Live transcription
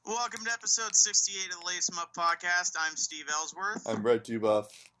Welcome to episode 68 of the Lace 'em Up podcast. I'm Steve Ellsworth. I'm Brett Dubuff.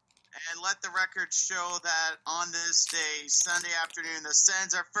 And let the record show that on this day, Sunday afternoon, the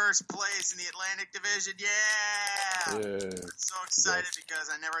Sens are first place in the Atlantic Division. Yeah! I'm so excited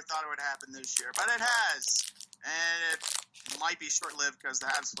because I never thought it would happen this year. But it has. And it might be short-lived because the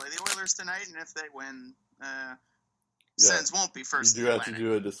Habs play the Oilers tonight. And if they win, Sens won't be first in the Atlantic. You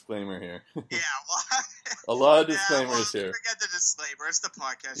do have to do a disclaimer here. Yeah, well... A lot of disclaimers here. Forget the disclaimer. It's the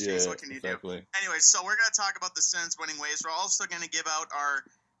podcast, James. What can you do? Anyway, so we're going to talk about the Sens winning ways. We're also going to give out our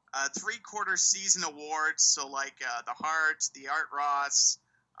three-quarter season awards. So, like the Hart, the Art Ross,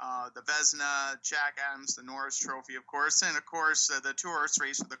 the Vezina, Jack Adams, the Norris Trophy, of course. And, of course, the two-horse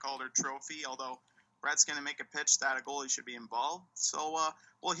race for the Calder Trophy, although Brett's going to make a pitch that a goalie should be involved. So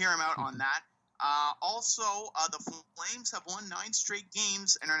we'll hear him out on that. Also, the Flames have won 9 straight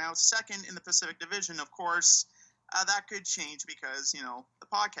games and are now second in the Pacific Division. Of course, that could change because, the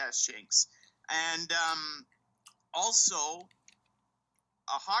podcast changes. And also,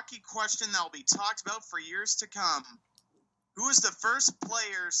 a hockey question that will be talked about for years to come. Who is the first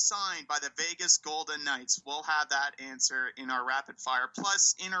player signed by the Vegas Golden Knights? We'll have that answer in our rapid fire.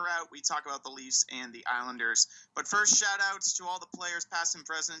 Plus, in or out, we talk about the Leafs and the Islanders. But first, shout-outs to all the players past and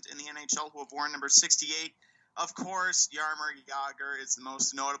present in the NHL who have worn number 68. Of course, Jaromir Jagr is the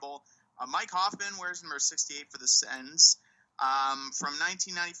most notable. Mike Hoffman wears number 68 for the Sens. From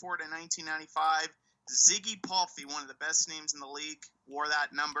 1994 to 1995, Ziggy Palffy, one of the best names in the league, wore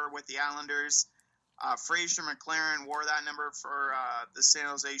that number with the Islanders. Fraser McLaren wore that number for the San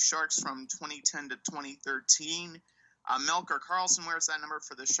Jose Sharks from 2010 to 2013. Melker Karlsson wears that number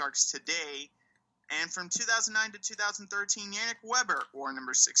for the Sharks today. And from 2009 to 2013, Yannick Weber wore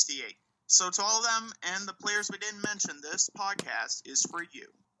number 68. So to all of them and the players we didn't mention, this podcast is for you.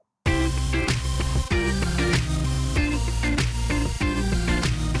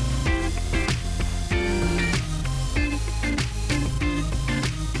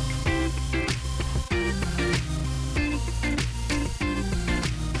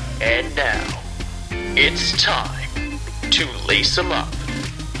 And now, it's time to lace 'em up.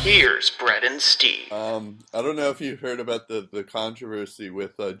 Here's Brett and Steve. I don't know if you heard about the controversy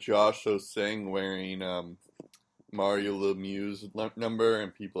with Josh Oseng wearing Mario Lemieux's number,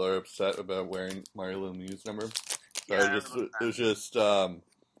 and people are upset about wearing Mario Lemieux's number. So it was just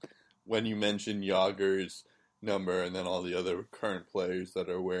when you mentioned Jagr's number and then all the other current players that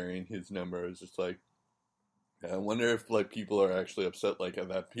are wearing his number, it's just like, I wonder if people are actually upset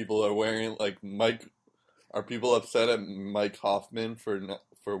that people are wearing Mike. Are people upset at Mike Hoffman for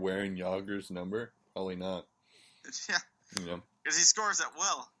wearing Jagr's number? Probably not. Yeah, because he scores at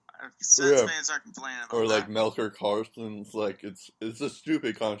will. Sens fans aren't complaining about that. Or Melker Karlsson's it's a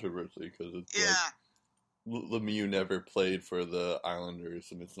stupid controversy because it's Lemieux never played for the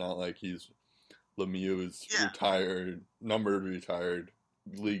Islanders, and it's not like Lemieux is retired,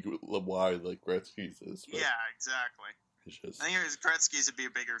 league-wide like Gretzky's is. Yeah, exactly. I think Gretzky's would be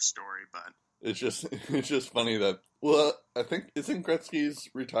a bigger story, but... It's just funny that... Well, I think, isn't Gretzky's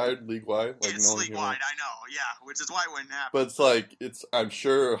retired league-wide? It's league-wide, I know, yeah, which is why it wouldn't happen. But I'm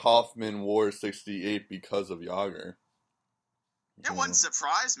sure Hoffman wore 68 because of Jagr. It wouldn't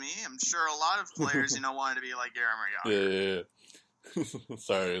surprise me. I'm sure a lot of players, wanted to be like Jaromir Jagr. Yeah.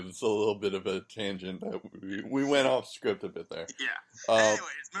 Sorry, it's a little bit of a tangent. That we went off script a bit there. Yeah.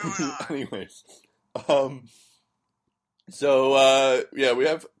 Anyways, moving on. So we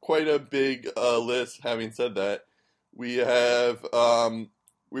have quite a big list. Having said that, we have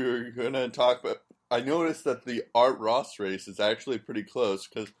we were going to talk about. I noticed that the Art Ross race is actually pretty close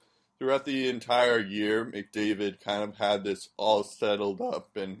because throughout the entire year, McDavid kind of had this all settled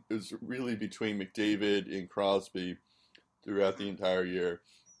up, and it was really between McDavid and Crosby throughout the entire year.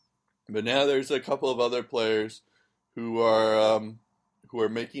 But now there's a couple of other players who are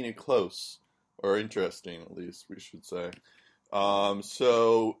making it close, or interesting at least, we should say.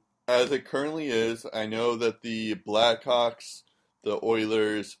 So as it currently is, I know that the Blackhawks, the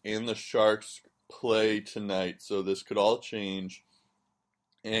Oilers, and the Sharks play tonight, so this could all change.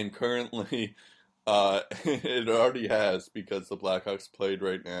 And currently, it already has, because the Blackhawks played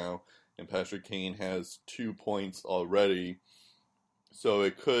right now, and Patrick Kane has 2 points already, so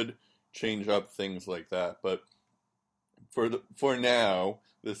it could change up things like that. But for now,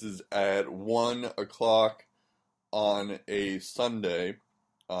 this is at 1 o'clock on a Sunday,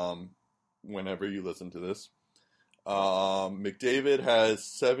 whenever you listen to this. McDavid has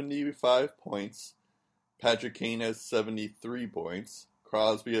 75 points, Patrick Kane has 73 points,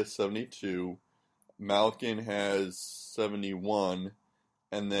 Crosby has 72, Malkin has 71,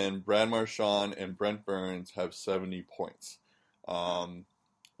 and then Brad Marchand and Brent Burns have 70 points. And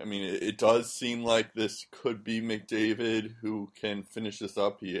I mean, it does seem like this could be McDavid who can finish this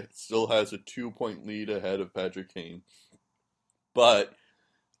up. He still has a 2-point lead ahead of Patrick Kane. But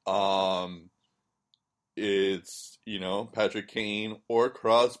it's, Patrick Kane or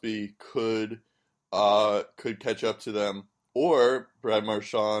Crosby could catch up to them, or Brad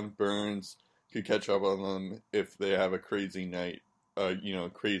Marchand, Burns could catch up on them if they have a crazy night,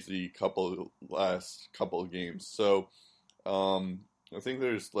 crazy last couple of games. So, I think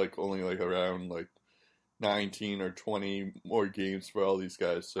there's only around 19 or 20 more games for all these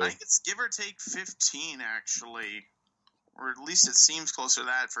guys. So I think it's give or take 15 actually. Or at least it seems closer to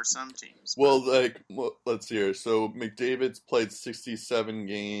that for some teams. Well, let's see here. So McDavid's played 67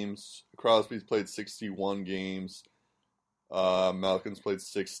 games. Crosby's played 61 games. Malkin's played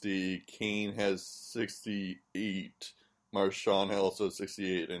 60. Kane has 68. Marchand also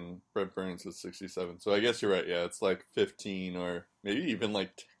 68. And Brent Burns is 67. So I guess you're right. Yeah, it's 15 or maybe even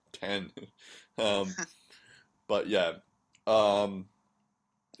 10. But yeah.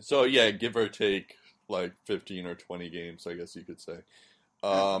 So yeah, give or take 15 or 20 games, I guess you could say.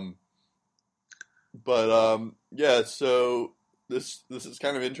 Yeah, so this is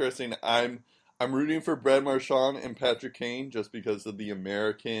kind of interesting. I'm rooting for Brad Marchand and Patrick Kane just because of the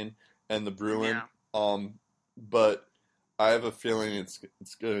American and the Bruin. Yeah. But I have a feeling it's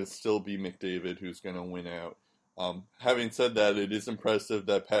going to still be McDavid who's going to win out. Having said that, it is impressive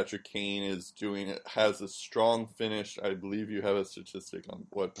that Patrick Kane has a strong finish. I believe you have a statistic on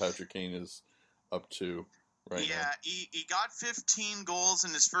what Patrick Kane is up to right now. Yeah, he got 15 goals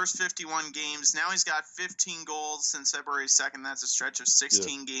in his first 51 games. Now he's got 15 goals since February 2nd. That's a stretch of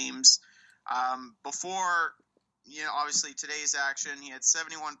 16 games. Before, obviously today's action, he had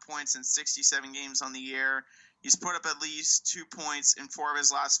 71 points in 67 games on the year. He's put up at least 2 points in 4 of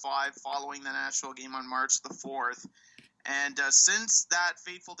his last 5 following the Nashville game on March the 4th. And since that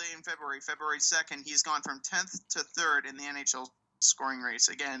fateful day in February 2nd, he's gone from 10th to 3rd in the NHL scoring race,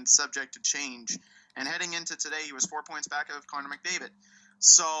 again, subject to change. And heading into today, he was 4 points back of Connor McDavid.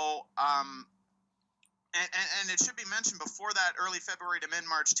 So, and it should be mentioned, before that early February to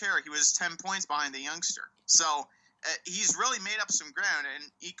mid-March tear, he was 10 points behind the youngster. So, he's really made up some ground,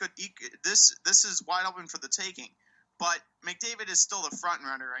 and he could this is wide open for the taking. But McDavid is still the front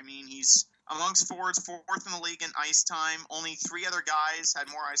runner. I mean, he's amongst forwards, 4th in the league in ice time. Only 3 other guys had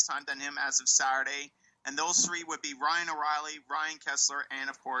more ice time than him as of Saturday. And those 3 would be Ryan O'Reilly, Ryan Kessler, and,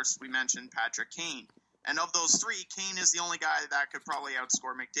 of course, we mentioned Patrick Kane. And of those 3, Kane is the only guy that could probably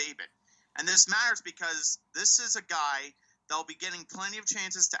outscore McDavid. And this matters because this is a guy that will be getting plenty of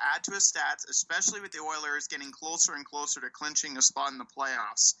chances to add to his stats, especially with the Oilers getting closer and closer to clinching a spot in the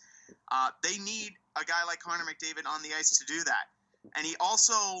playoffs. They need a guy like Connor McDavid on the ice to do that. And he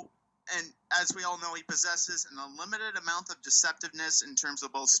also, and as we all know, he possesses an unlimited amount of deceptiveness in terms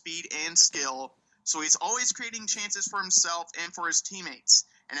of both speed and skill. So he's always creating chances for himself and for his teammates.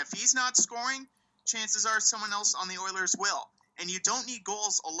 And if he's not scoring, chances are someone else on the Oilers will. And you don't need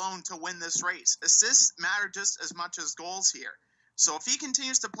goals alone to win this race. Assists matter just as much as goals here. So if he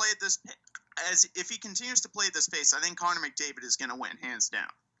continues to play at this pace, I think Connor McDavid is going to win hands down.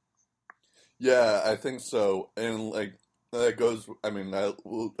 Yeah, I think so. And that goes. I mean,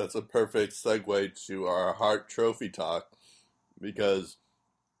 that's a perfect segue to our Hart Trophy talk, because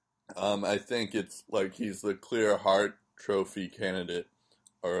I think it's he's the clear Hart Trophy candidate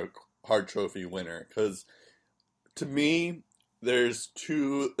or Hart Trophy winner. Because to me, there's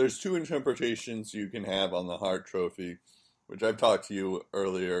two interpretations you can have on the Hart Trophy, which I've talked to you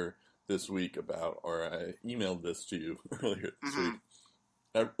earlier this week about, or I emailed this to you earlier this week.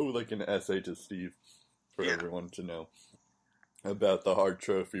 I wrote an essay to Steve for everyone to know about the Hart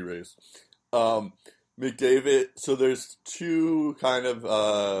Trophy race. McDavid, so there's 2 kind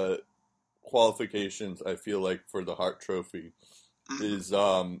of qualifications, I feel like, for the Hart Trophy. Is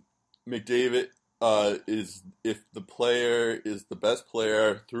McDavid is if the player is the best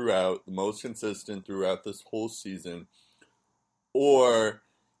player throughout, the most consistent throughout this whole season, or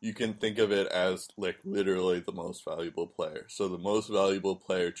you can think of it as literally the most valuable player. So the most valuable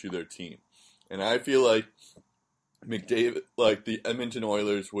player to their team. And I feel like McDavid, the Edmonton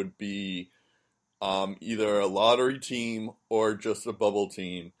Oilers would be either a lottery team or just a bubble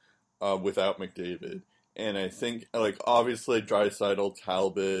team without McDavid. And I think, obviously Draisaitl,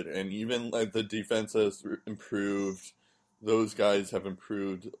 Talbot, and even, the defense has improved. Those guys have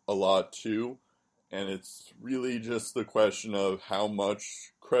improved a lot, too. And it's really just the question of how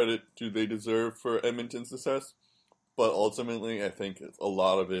much credit do they deserve for Edmonton's success. But ultimately, I think a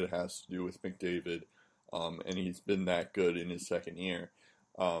lot of it has to do with McDavid. And he's been that good in his second year.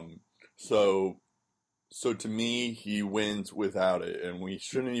 So So to me, he wins without it, and we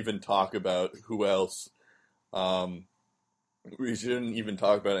shouldn't even talk about who else. We shouldn't even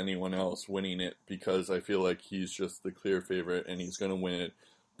talk about anyone else winning it because I feel like he's just the clear favorite and he's going to win it,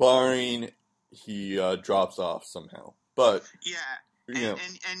 barring he drops off somehow. But yeah,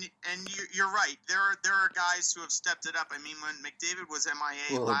 and you're right. There are guys who have stepped it up. I mean, when McDavid was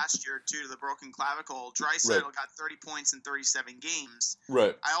MIA last year due to the broken clavicle, Draisaitl got 30 points in 37 games.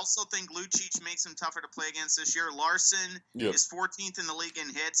 Right. I also think Lucic makes him tougher to play against this year. Larson is 14th in the league in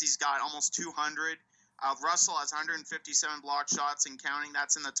hits. He's got almost 200. Russell has 157 block shots and counting.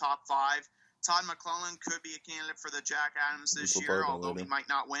 That's in the top 5. Todd McClellan could be a candidate for the Jack Adams this year, although he might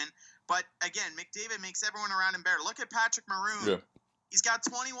not win. But again, McDavid makes everyone around him better. Look at Patrick Maroon. Yeah. He's got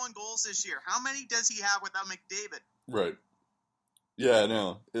 21 goals this year. How many does he have without McDavid? Right. Yeah,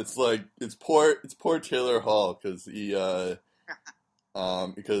 no. It's like it's poor Taylor Hall because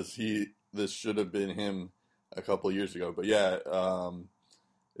this should have been him a couple years ago. But yeah,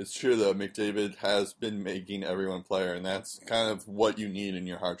 it's true though. McDavid has been making everyone player, and that's kind of what you need in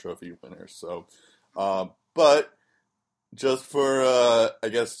your Hart Trophy winners. So, but just for I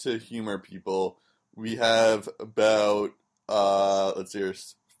guess to humor people, we have about let's see,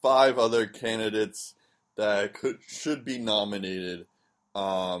 there's 5 other candidates that should be nominated.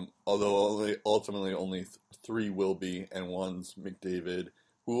 Although ultimately only 3 will be, and one's McDavid,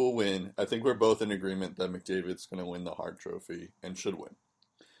 who will win. I think we're both in agreement that McDavid's going to win the Hart Trophy and should win.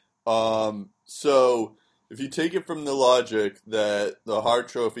 So if you take it from the logic that the Hart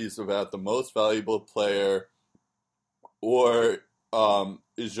Trophy is about the most valuable player, or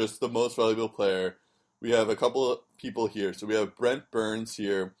is just the most valuable player, we have a couple of people here. So we have Brent Burns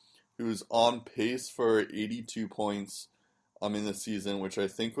here, who's on pace for 82 points in the season, which I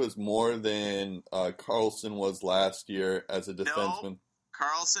think was more than Karlsson was last year as a defenseman. No,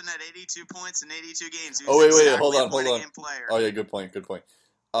 Karlsson had 82 points in 82 games. He was wait, hold on. Player. Oh yeah, good point.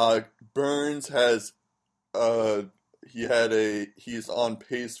 Burns has he's on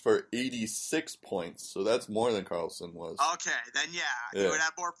pace for 86 points, so that's more than Karlsson was. Okay, then he would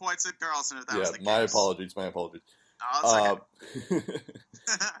have more points than Karlsson if that was the case. My apologies. Oh,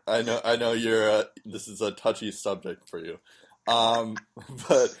 I know you're this is a touchy subject for you.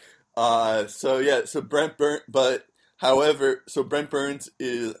 But Brent Burns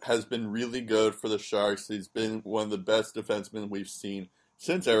has been really good for the Sharks. He's been one of the best defensemen we've seen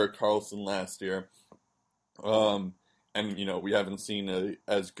since Erik Karlsson last year. And we haven't seen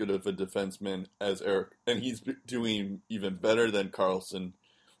as good of a defenseman as Erik, and he's doing even better than Karlsson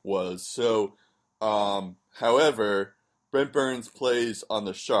was. So, however, Brent Burns plays on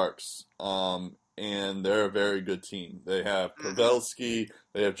the Sharks, and they're a very good team. They have Pavelski,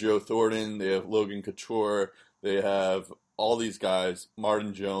 they have Joe Thornton, they have Logan Couture, they have all these guys,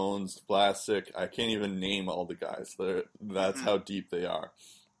 Martin Jones, Vlasic. I can't even name all the guys. That's how deep they are.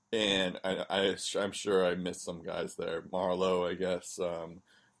 And I'm sure I missed some guys there. Marlowe, I guess.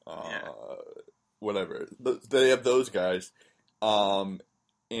 Whatever. They have those guys.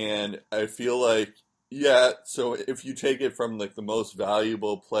 And I feel like, so if you take it from like the most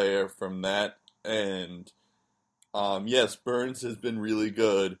valuable player from that end, yes, Burns has been really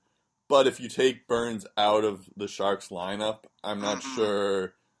good. But if you take Burns out of the Sharks lineup, I'm not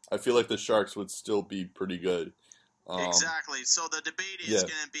sure. I feel like the Sharks would still be pretty good. Exactly. So the debate is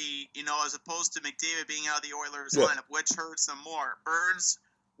going to be, as opposed to McDavid being out of the Oilers lineup, which hurts them more? Burns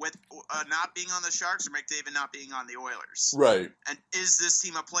with not being on the Sharks, or McDavid not being on the Oilers? Right. And is this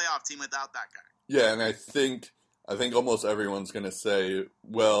team a playoff team without that guy? Yeah, and I think almost everyone's going to say,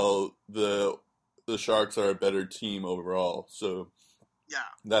 well, the Sharks are a better team overall. So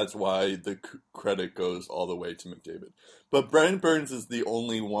that's why the credit goes all the way to McDavid. But Brent Burns is the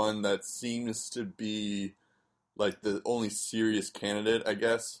only one that seems to be like the only serious candidate, I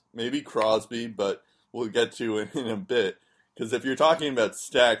guess. Maybe Crosby, but we'll get to it in a bit. Because if you're talking about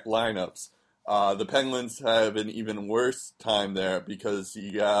stacked lineups, the Penguins have an even worse time there because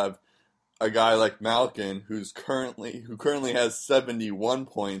you have a guy like Malkin who currently has 71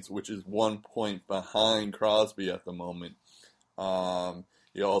 points, which is 1 point behind Crosby at the moment.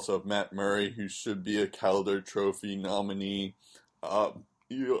 You also have Matt Murray, who should be a Calder Trophy nominee.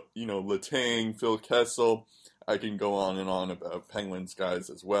 Letang, Phil Kessel. I can go on and on about Penguins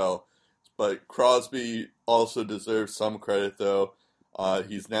guys as well. But Crosby also deserves some credit, though.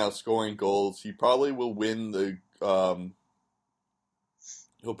 He's now scoring goals. He probably will win the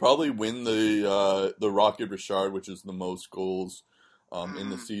Rocket Richard, which is the most goals in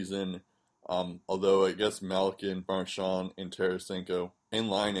the season. Although I guess Malkin, Marchand, and Tarasenko and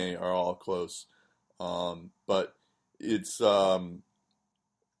Laine are all close. But it's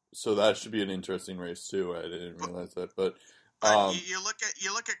So that should be an interesting race too. I didn't realize that, but you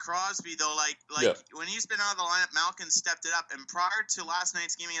look at Crosby though, when he's been out of the lineup, Malkin stepped it up. And prior to last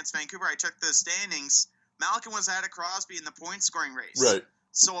night's game against Vancouver, I took the standings. Malkin was ahead of Crosby in the point scoring race. Right.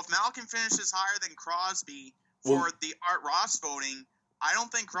 So if Malkin finishes higher than Crosby for the Art Ross voting, I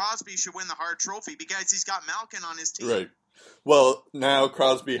don't think Crosby should win the Hart Trophy because he's got Malkin on his team. Right. Well, now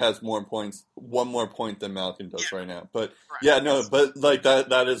Crosby has more points, one more point than Malkin does right now. But but like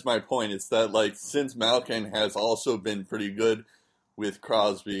that is my point. It's that like since Malkin has also been pretty good with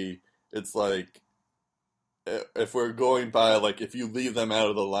Crosby, it's like if we're going by like if you leave them out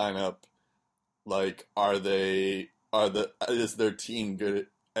of the lineup, like is their team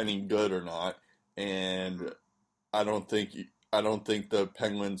any good or not? And I don't think the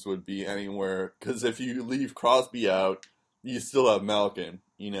Penguins would be anywhere because if you leave Crosby out, you still have Malkin,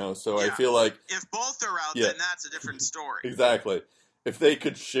 So I feel like if both are out, then that's a different story. Exactly. If they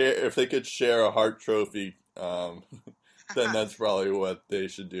could share a Hart Trophy, then that's probably what they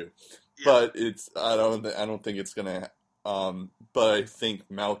should do. Yeah. But I don't think it's gonna. But I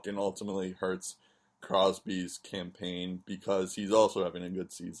think Malkin ultimately hurts Crosby's campaign because he's also having a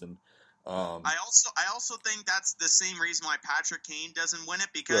good season. I also think that's the same reason why Patrick Kane doesn't win it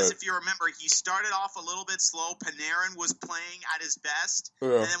because if you remember, he started off a little bit slow. Panarin was playing at his best,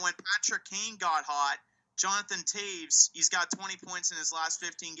 and then when Patrick Kane got hot, Jonathan Toews, he's got 20 points in his last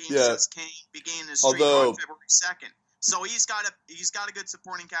 15 games since Kane began his streak on February 2nd. So he's got a good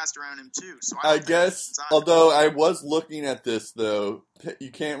supporting cast around him too. So I guess, although I was looking at this though,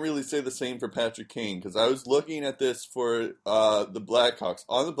 you can't really say the same for Patrick Kane because I was looking at this for the Blackhawks.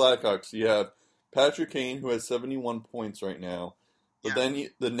 On the Blackhawks, you have Patrick Kane who has 71 points right now, but then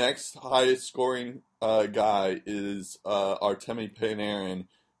the next highest scoring guy is Artemi Panarin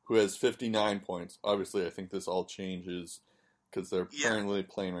who has 59 points. Obviously, I think this all changes. Because they're currently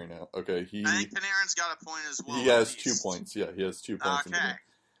playing right now. Okay, I think Panarin's got a point as well. He has 2 points. Yeah, he has 2 points. Okay,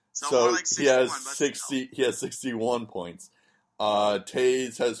 so like he has 60. He has 61 points.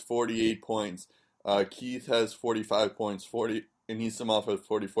 Toews has 48 points. Keith has 45 points. And Anisimov has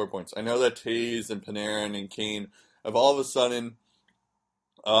 44 points. I know that Toews and Panarin and Kane have all of a sudden,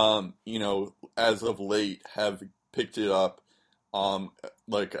 as of late, have picked it up.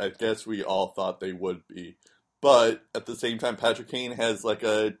 Like I guess we all thought they would be. But at the same time, Patrick Kane has like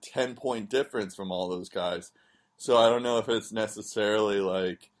a 10-point difference from all those guys. So I don't know if it's necessarily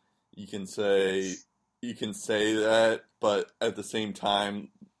like you can say that, but at the same time,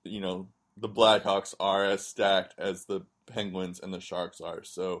 the Blackhawks are as stacked as the Penguins and the Sharks are.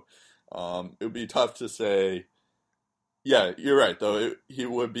 So it would be tough to say. Yeah, you're right though. He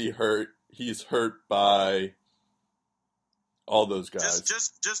would be hurt. He's hurt by all those guys.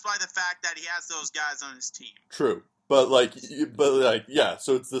 Just by the fact that he has those guys on his team. True. So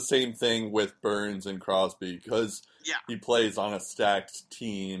it's the same thing with Burns and Crosby because he plays on a stacked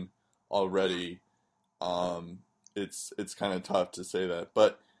team already. It's kind of tough to say that.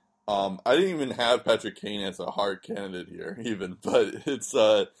 But I didn't even have Patrick Kane as a Hart candidate here even, but it's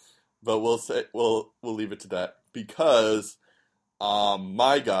but we'll leave it to that because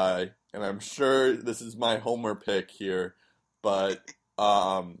my guy, and I'm sure this is my homer pick here, but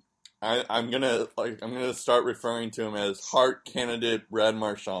I'm gonna start referring to him as Hart candidate Brad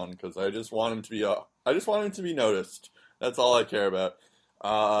Marchand because I just want him to be noticed. That's all I care about.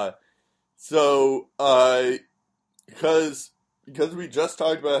 Because we just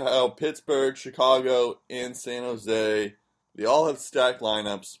talked about how Pittsburgh, Chicago, and San Jose, they all have stacked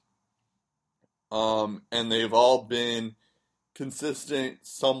lineups, and they've all been consistent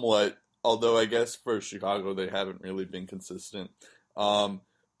somewhat. Although I guess for Chicago, they haven't really been consistent.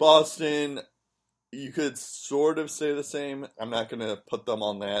 Boston, you could sort of say the same. I'm not going to put them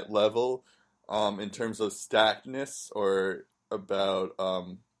on that level in terms of stackedness or about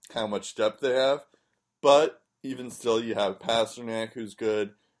how much depth they have. But even still, you have Pasternak, who's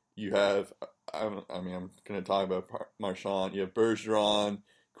good. You have, I'm going to talk about Marchand. You have Bergeron,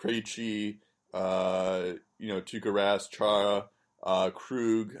 Krejci, Tuukka Rask, Chara.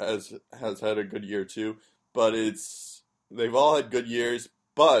 Krug has had a good year too, but they've all had good years.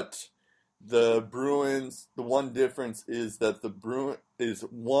 But the Bruins, the one difference is that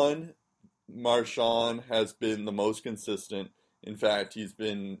Marchand has been the most consistent. In fact, he's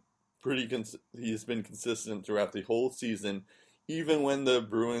been consistent throughout the whole season, even when the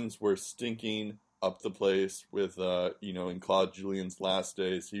Bruins were stinking up the place with in Claude Julien's last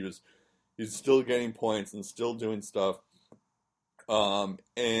days. He's still getting points and still doing stuff. He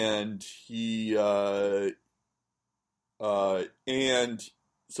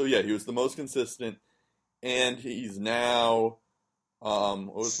was the most consistent, and he's now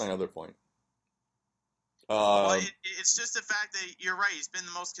What was my other point? Well, it's just the fact that you're right. He's been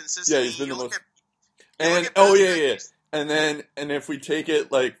the most consistent. Yeah, he's been the most. And if we take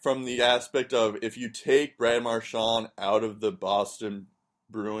it like from the aspect of if you take Brad Marchand out of the Boston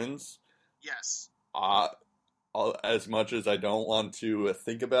Bruins, yes. As much as I don't want to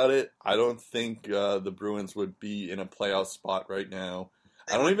think about it, I don't think the Bruins would be in a playoff spot right now.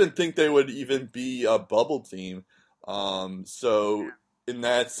 I don't even think they would even be a bubble team. In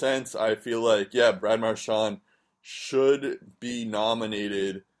that sense, I feel like, Brad Marchand should be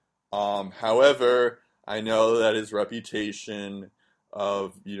nominated. However, I know that his reputation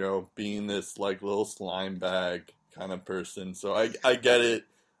of, being this, like, little slime bag kind of person. So I get it.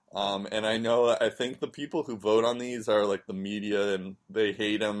 And I think the people who vote on these are, like, the media, and they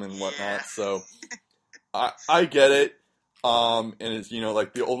hate him and whatnot. Yeah. So I get it. And it's,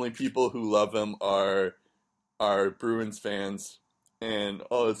 like, the only people who love him are Bruins fans and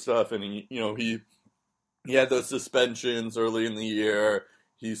all that stuff. And, he had those suspensions early in the year.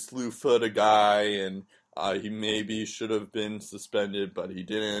 He slew-foot a guy, and he maybe should have been suspended, but he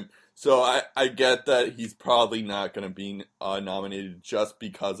didn't. So I get that he's probably not going to be nominated just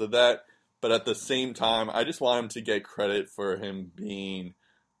because of that. But at the same time, I just want him to get credit for him being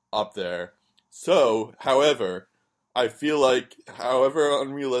up there. So, however, I feel like, however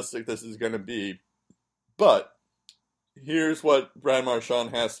unrealistic this is going to be, but here's what Brad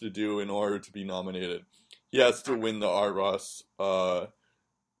Marchand has to do in order to be nominated. He has to win the Art Ross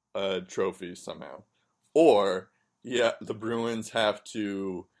trophy somehow. Or, the Bruins have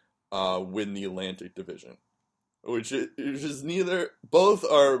to win the Atlantic Division. Which is neither... Both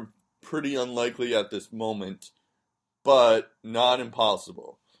are pretty unlikely at this moment, but not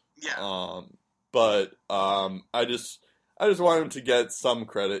impossible. Yeah. I just want him to get some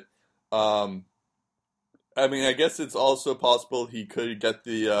credit. I guess it's also possible he could get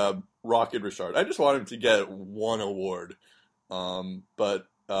the Rocket Richard. I just want him to get one award. I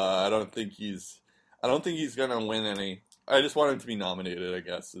don't think he's gonna win any. I just want him to be nominated, I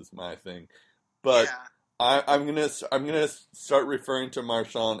guess, is my thing. But yeah. I'm gonna start referring to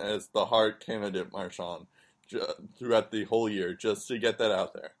Marchand as the Hart candidate Marchand throughout the whole year, just to get that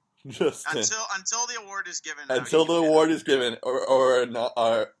out there. Until the award is given. Until the award is given or are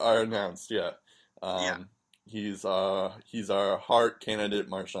announced, yeah. He's our Hart candidate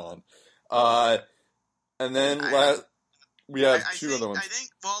Marchand. And then we have two other ones. I think,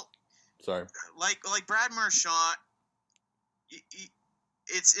 sorry. Like Brad Marchand,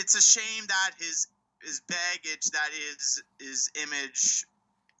 it's a shame that his baggage, that his image,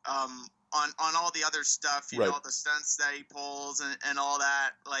 on all the other stuff, you know, the stunts that he pulls and all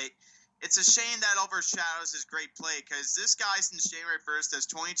that, like, it's a shame that overshadows his great play, because this guy since January 1st has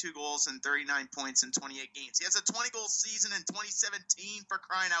 22 goals and 39 points in 28 games. He has a 20-goal season in 2017, for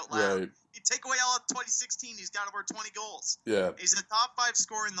crying out loud. Right. You take away all of 2016, he's got over 20 goals. Yeah. He's a top 5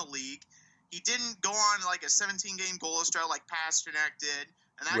 scorer in the league. He didn't go on like a 17-game goal drought like Pasternak did,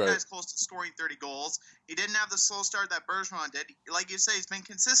 and that guy's close to scoring 30 goals. He didn't have the slow start that Bergeron did. Like you say, he's been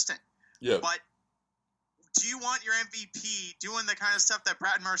consistent. Yeah. But do you want your MVP doing the kind of stuff that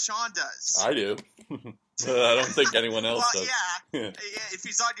Brad Marchand does? I do. I don't think anyone else does. Yeah, if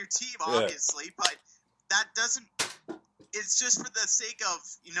he's on your team, obviously. Yeah. But that doesn't... It's just for the sake of,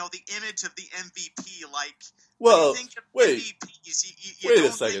 the image of the MVP. Like, when you think of MVPs, you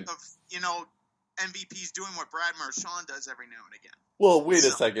don't think of, MVPs doing what Brad Marchand does every now and again. Well, wait a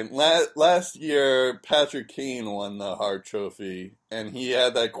second. Last year, Patrick Kane won the Hart Trophy, and he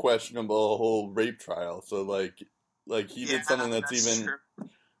had that questionable whole rape trial. So, he did something that's even... True.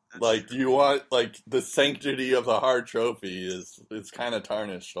 Do you want, the sanctity of the Hart Trophy is kind of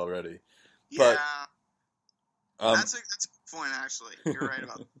tarnished already. Yeah. But, that's a good point, actually. You're right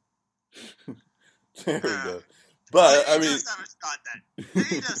about that. There we go. But, he does have a shot then.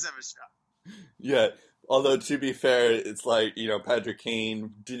 He does have a shot. Yeah. Although, to be fair, it's Patrick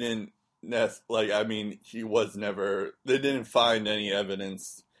Kane didn't he was never... They didn't find any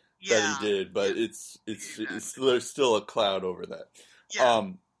evidence that he did, but there's still a cloud over that. Yeah.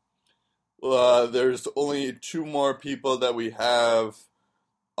 There's only 2 more people that we have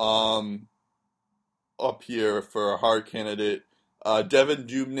up here for a Hart candidate. Devin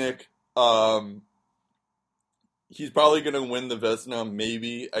Dubnyk, he's probably going to win the Vezina,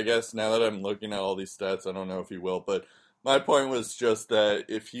 maybe, I guess. Now that I'm looking at all these stats, I don't know if he will. But my point was just that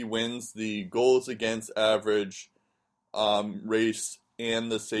if he wins the goals against average race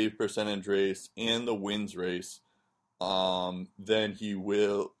and the save percentage race and the wins race, then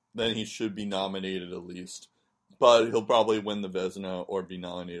he should be nominated at least. But he'll probably win the Vezina or be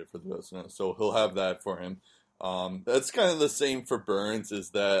nominated for the Vezina, so he'll have that for him. That's kind of the same for Burns,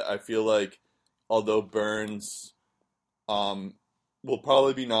 is that I feel like although Burns will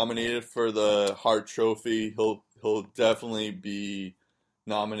probably be nominated for the Hart Trophy, he'll definitely be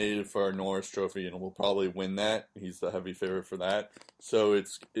nominated for our Norris Trophy, and will probably win that. He's the heavy favorite for that. So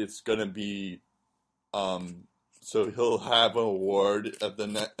it's gonna be so he'll have an award at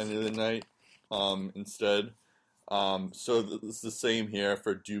the end of the night instead. So it's the same here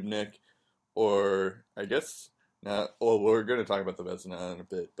for Dubnyk, or I guess not. Well, we're going to talk about the Vezina in a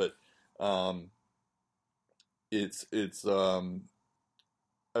bit, but it's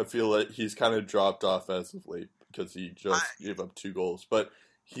I feel like he's kind of dropped off as of late because he just gave up 2 goals, but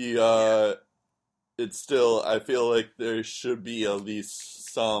he it's still, I feel like there should be at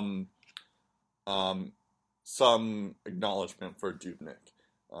least some acknowledgement for Dubnyk.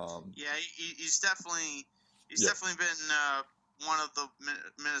 He's definitely been one of the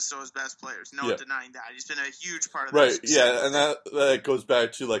Minnesota's best players. No one denying that. He's been a huge part of right. Yeah, and that goes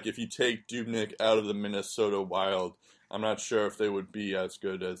back to, like, if you take Dubnyk out of the Minnesota Wild, I'm not sure if they would be as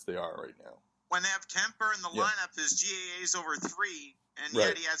good as they are right now. When they have Kemper in the lineup, his GAA is over 3, and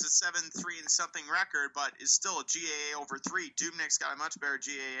yet he has a 7-3 and something record, but is still a GAA over 3. Dubnyk's got a much better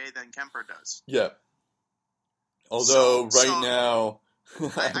GAA than Kemper does. Yeah. Although now,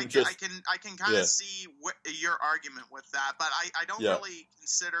 I can kind of see your argument with that, but I don't really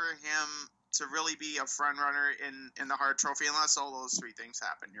consider him to really be a front runner in the Hart Trophy unless all those 3 things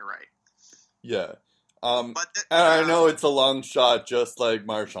happen. You're right. Yeah. And I know it's a long shot, just like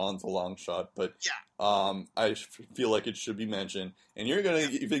Marchand's a long shot, but I feel like it should be mentioned. And you're going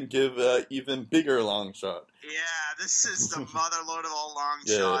to even give an even bigger long shot. Yeah, this is the motherload of all long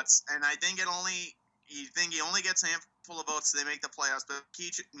shots, and I think he only gets a handful of votes so they make the playoffs, but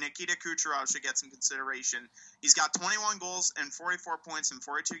Nikita Kucherov should get some consideration. He's got 21 goals and 44 points in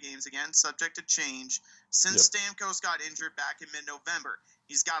 42 games, again, subject to change, since Stamkos got injured back in mid-November.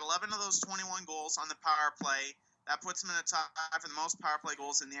 He's got 11 of those 21 goals on the power play. That puts him in the top 5 for the most power play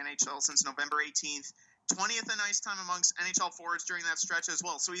goals in the NHL since November 18th. 20th in ice time amongst NHL forwards during that stretch as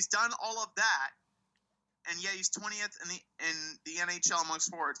well. So he's done all of that, and yet he's 20th in the NHL amongst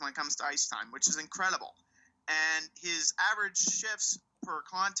forwards when it comes to ice time, which is incredible. And his average shifts per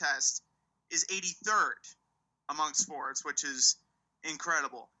contest is 83rd amongst forwards, which is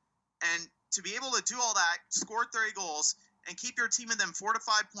incredible. And to be able to do all that, score 30 goals, and keep your team in them 4 to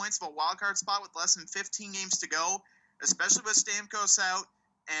 5 points of a wild card spot with less than 15 games to go, especially with Stamkos out.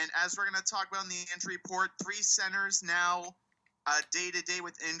 And as we're going to talk about in the injury report, 3 centers now day-to-day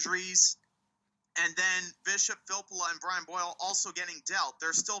with injuries. And then Bishop, Filppula, and Brian Boyle also getting dealt.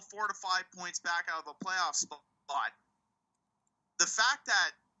 They're still 4 to 5 points back out of a playoff spot. The fact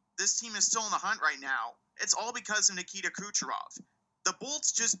that this team is still in the hunt right now, it's all because of Nikita Kucherov. The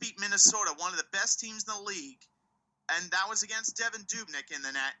Bolts just beat Minnesota, one of the best teams in the league, and that was against Devin Dubnyk in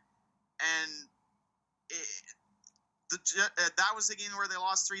the net. And that was the game where they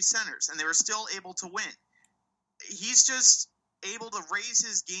lost 3 centers, and they were still able to win. He's just able to raise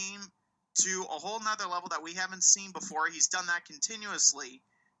his game to a whole nother level that we haven't seen before. He's done that continuously.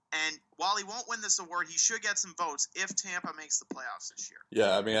 And while he won't win this award, he should get some votes if Tampa makes the playoffs this year.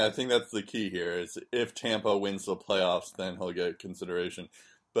 Yeah, I mean, I think that's the key here, is if Tampa wins the playoffs, then he'll get consideration.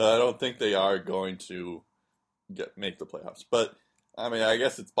 But I don't think they are going to make the playoffs. But, I mean, I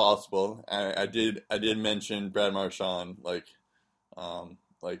guess it's possible. I did mention Brad Marchand, like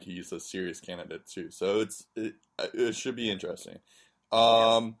he's a serious candidate too. So it should be interesting.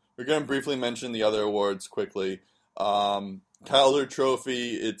 We're going to briefly mention the other awards quickly. Calder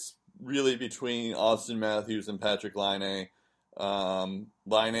Trophy, it's really between Austin Matthews and Patrick Laine.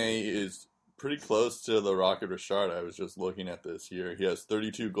 Laine is pretty close to the Rocket Richard. I was just looking at this here. He has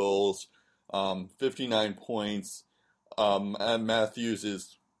 32 goals, 59 points, and Matthews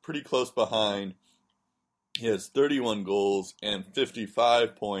is pretty close behind. He has 31 goals and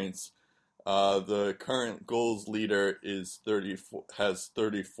 55 points. The current goals leader has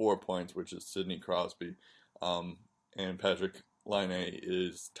 34 points, which is Sidney Crosby. And Patrick Laine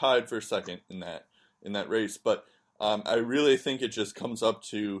is tied for second in that race. But I really think it just comes up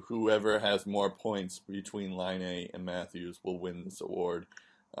to whoever has more points between Laine and Matthews will win this award.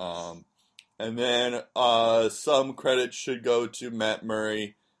 And then some credit should go to Matt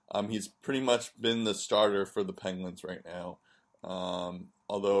Murray. He's pretty much been the starter for the Penguins right now.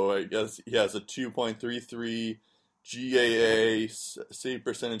 Although I guess he has a 2.33 GAA, save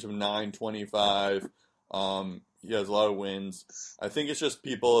percentage of .925. He has a lot of wins. I think it's just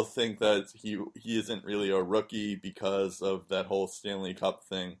people think that he isn't really a rookie because of that whole Stanley Cup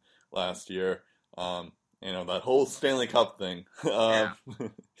thing last year. That whole Stanley Cup thing.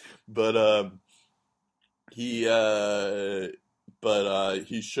 But he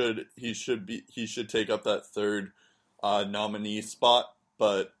should take up that third nominee spot,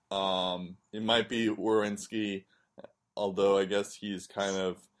 but it might be Werenski, although I guess he's kind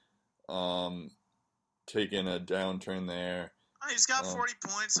of taken a downturn there. He's got 40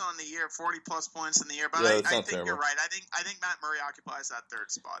 points on the year, 40-plus points in the year, but yeah, I think terrible. You're right. I think Matt Murray occupies that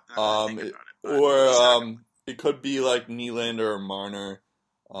third spot. It could be like Nylander or Marner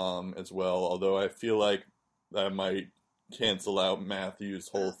as well, although I feel like that might cancel out Matthews'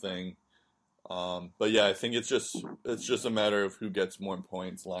 whole thing. But yeah, I think it's just a matter of who gets more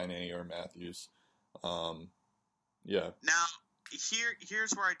points, Laine or Matthews. Yeah. Now,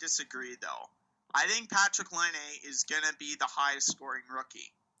 here's where I disagree, though. I think Patrick Laine is going to be the highest scoring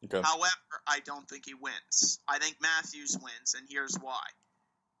rookie. Okay. However, I don't think he wins. I think Matthews wins, and here's why.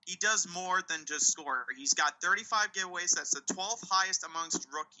 He does more than just score. He's got 35 giveaways. That's the 12th highest amongst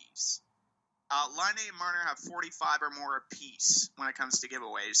rookies. Laine and Marner have 45 or more apiece when it comes to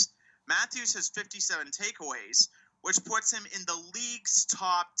giveaways. Matthews has 57 takeaways, which puts him in the league's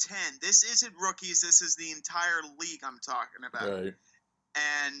top 10. This isn't rookies. This is the entire league I'm talking about. Right.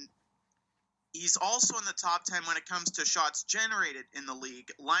 And he's also in the top 10 when it comes to shots generated in the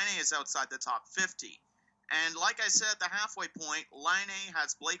league. Laine is outside the top 50. And like I said at the halfway point, Laine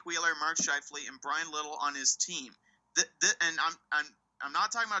has Blake Wheeler, Mark Scheifele, and Brian Little on his team. And I'm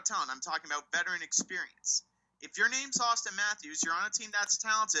not talking about talent. I'm talking about veteran experience. If your name's Austin Matthews, you're on a team that's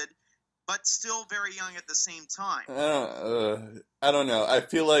talented, but still very young at the same time. I don't know. I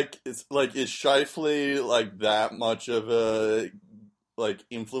feel like is Scheifele like that much of a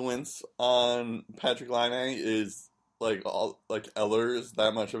influence on Patrick Laine? Is Eller is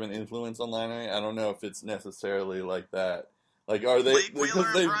that much of an influence on Laine? I don't know if it's necessarily like that. Like, are they?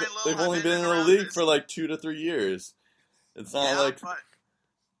 Because they've only been in the league for 2 to 3 years. It's not but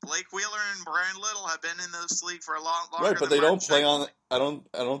Blake Wheeler and Brian Little have been in this league for a long longer. Right, but they don't play on. I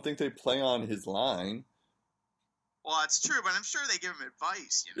don't think they play on his line. Well, that's true, but I'm sure they give him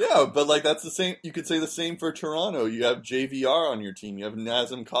advice. Yeah, but that's the same. You could say the same for Toronto. You have JVR on your team. You have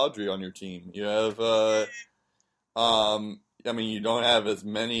Nazem Kadri on your team. You have, you don't have as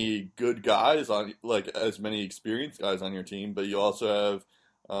many good guys on, as many experienced guys on your team, but you also have,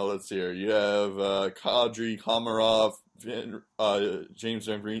 let's see here. You have Kadri, Komarov, James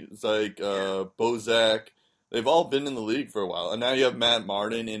Van Riemsdyk, Bozak. They've all been in the league for a while. And now you have Matt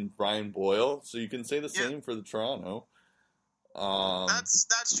Martin and Brian Boyle. So you can say the same for the Toronto. That's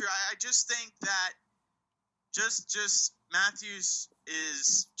true. I just think that just Matthews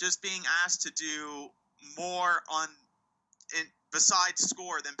is just being asked to do more besides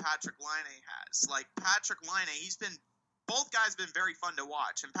score than Patrick Laine has. Like Patrick Laine, both guys have been very fun to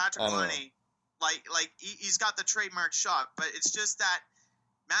watch. And Patrick Laine, he's got the trademark shot, but it's just that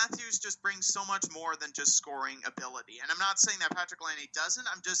Matthews just brings so much more than just scoring ability. And I'm not saying that Patrick Laine doesn't.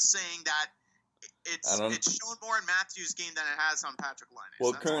 I'm just saying that it's shown more in Matthews' game than it has on Patrick Laine.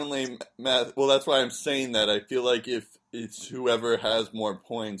 Well, currently, that's why I'm saying that. I feel like if it's whoever has more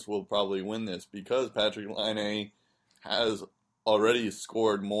points will probably win this, because Patrick Laine has already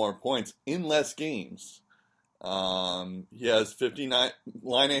scored more points in less games. He has 59.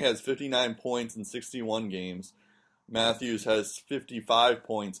 Laine has 59 points in 61 games. Matthews has 55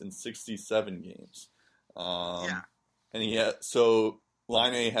 points in 67 games. And so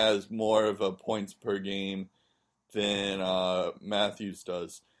Laine has more of a points per game than Matthews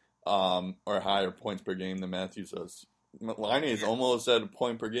does, or higher points per game than Matthews does. Laine is almost at a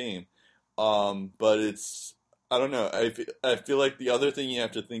point per game, but I don't know. I feel like the other thing you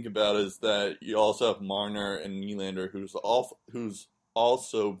have to think about is that you also have Marner and Nylander, who's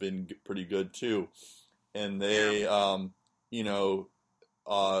also been pretty good too. And they,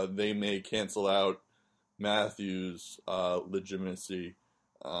 they may cancel out Matthews' legitimacy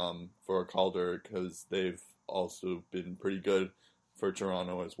for Calder, because they've also been pretty good for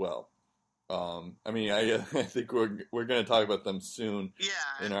Toronto as well. I think we're going to talk about them soon.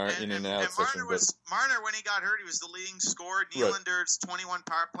 Yeah, in our in and out session. Marner, when he got hurt, he was the leading scorer. Nylander's 21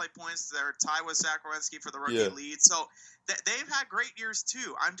 power play points. They're tied with Zach Werenski for the rookie lead. So they've had great years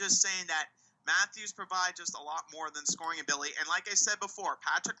too. I'm just saying that Matthews provides just a lot more than scoring ability. And like I said before,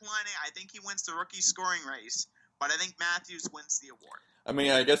 Patrick Laine, I think he wins the rookie scoring race, but I think Matthews wins the award.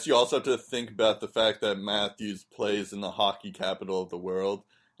 I guess you also have to think about the fact that Matthews plays in the hockey capital of the world.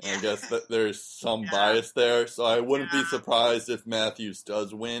 And I guess that there's some bias there. So I wouldn't be surprised if Matthews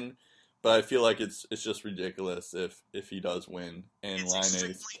does win. But I feel like it's just ridiculous if he does win and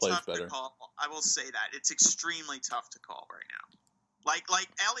Laine plays better. I will say that. It's extremely tough to call right now. Like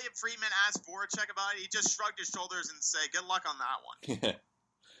Elliot Friedman asked Voracek about it, he just shrugged his shoulders and said, "Good luck on that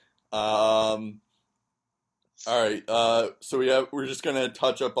one." All right. So we're just gonna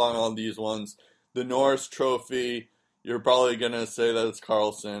touch up on all these ones. The Norris Trophy. You're probably gonna say that it's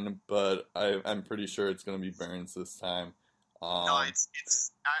Karlsson, but I'm pretty sure it's gonna be Burns this time. No, I'm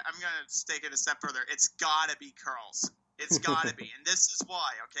gonna take it a step further. It's gotta be Karlsson. It's gotta be, and this is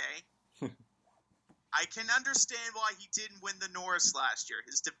why. Okay. I can understand why he didn't win the Norris last year.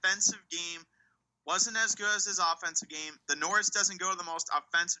 His defensive game wasn't as good as his offensive game. The Norris doesn't go to the most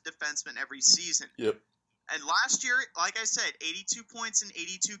offensive defenseman every season. Yep. And last year, like I said, 82 points in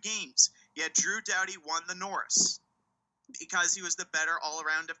 82 games. Yet Drew Doughty won the Norris because he was the better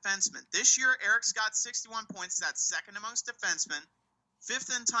all-around defenseman. This year, Eric's got 61 points. That's second amongst defensemen,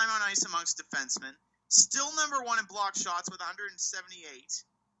 fifth in time on ice amongst defensemen, still number one in block shots with 178.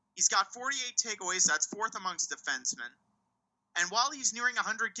 He's got 48 takeaways. That's fourth amongst defensemen. And while he's nearing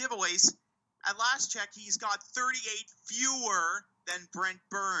 100 giveaways, at last check, he's got 38 fewer than Brent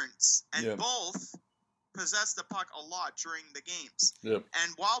Burns. And both possess the puck a lot during the games. Yep.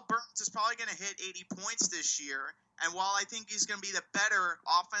 And while Burns is probably going to hit 80 points this year, and while I think he's going to be the better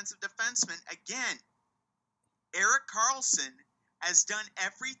offensive defenseman, again, Erik Karlsson has done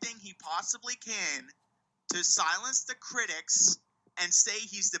everything he possibly can to silence the critics and say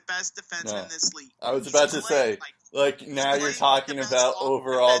he's the best defenseman in this league. I was about to say, now you're talking about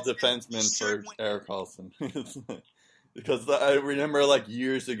overall defenseman for Erik Karlsson. Because I remember,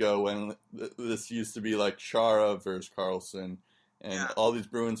 years ago when this used to be, Chara versus Karlsson, and all these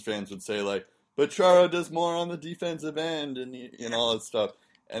Bruins fans would say, but Chara does more on the defensive end, and all that stuff.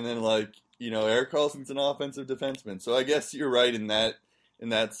 And then, Erik Karlsson's an offensive defenseman. So I guess you're right in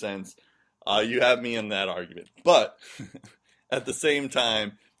that sense. You have me in that argument. But at the same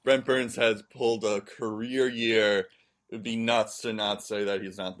time, Brent Burns has pulled a career year. It would be nuts to not say that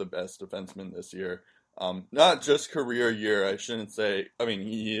he's not the best defenseman this year. Not just career year, I shouldn't say. I mean,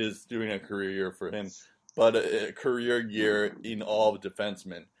 he is doing a career year for him, but a career year in all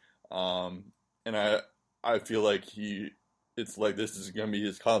defensemen. And I feel like this is going to be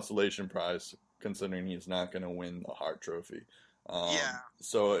his consolation prize, considering he's not going to win the Hart Trophy.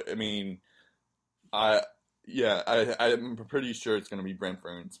 So, I mean, I'm pretty sure it's going to be Brent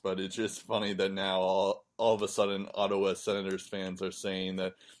Burns, but it's just funny that now all of a sudden Ottawa Senators fans are saying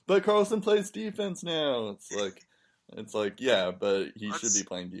that, but Karlsson plays defense now. It's like, yeah, but he should be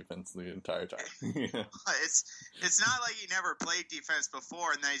playing defense the entire time. It's not like he never played defense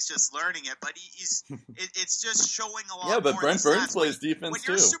before and that he's just learning it, but it's just showing a lot more. Yeah, but Brent Burns plays defense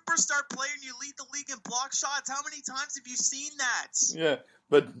too. When you're a superstar player and you lead the league in block shots, how many times have you seen that? Yeah,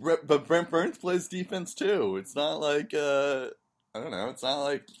 but Brent Burns plays defense too. It's not like, I don't know, it's not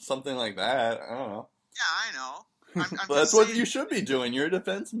like something like that. I don't know. Yeah, I know. But that's what you should be doing. You're a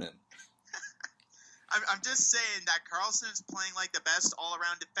defenseman. I'm just saying that Karlsson is playing like the best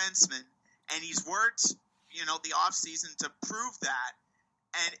all-around defenseman, and he's worked, the offseason to prove that.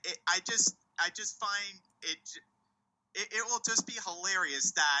 And I just find it will just be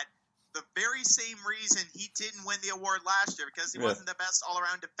hilarious that the very same reason he didn't win the award last year because he wasn't the best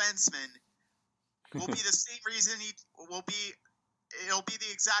all-around defenseman will be the same reason it'll be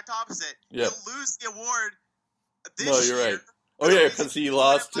the exact opposite. Yep. He'll lose the award this year. No, you're right. Oh yeah, because he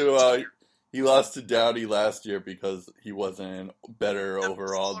lost to Doughty last year because he wasn't a better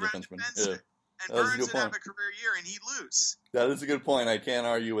overall defenseman. Yeah. And Burns would have a career year, and he'd lose. That is a good point. I can't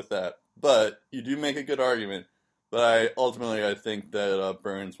argue with that. But you do make a good argument. But I think that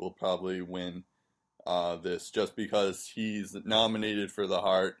Burns will probably win this just because he's nominated for the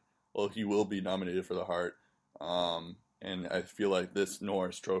Hart. Well, he will be nominated for the Hart. And I feel like this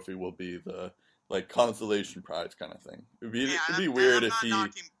Norris Trophy will be the consolation prize kind of thing. It'd be weird if he...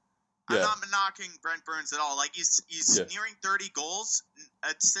 I'm not knocking Brent Burns at all. He's nearing 30 goals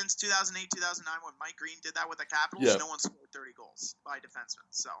since 2008, 2009 when Mike Green did that with the Capitals. Yeah. No one scored 30 goals by defensemen.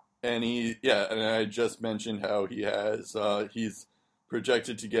 So. And and I just mentioned how he has he's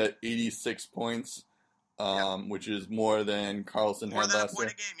projected to get 86 points, which is more than Karlsson had last year. More than a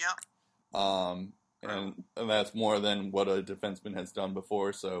point a game, and that's more than what a defenseman has done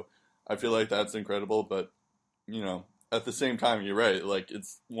before. So I feel like that's incredible, but at the same time, you're right.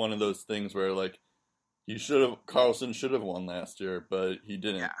 It's one of those things where, Karlsson should have won last year, but he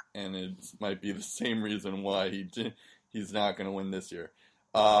didn't. Yeah. And it might be the same reason why he's not going to win this year.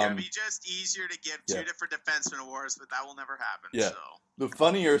 It would be just easier to give two different defenseman awards, but that will never happen. Yeah. So. The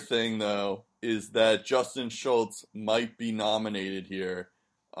funnier thing, though, is that Justin Schultz might be nominated here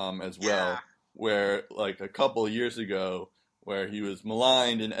as well, where, a couple of years ago, where he was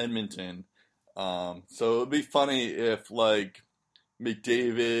maligned in Edmonton. So it would be funny if,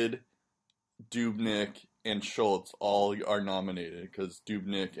 McDavid, Dubnyk, and Schultz all are nominated because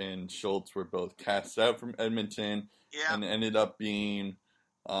Dubnyk and Schultz were both cast out from Edmonton and ended up being,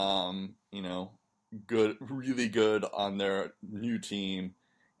 good, really good on their new team.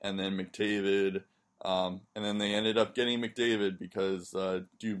 And then McDavid, and then they ended up getting McDavid because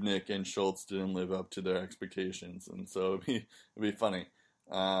Dubnyk and Schultz didn't live up to their expectations, and so it'd be funny.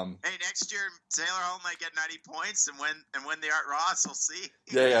 Hey, next year Taylor Hall might get 90 points and win the Art Ross. We'll see.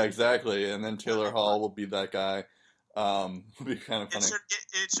 Yeah, exactly. And then Taylor Hall will be that guy. It'll be kind of funny.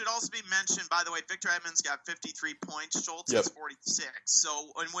 It should also be mentioned, by the way, Victor Hedman's got 53 points. Schultz has 46.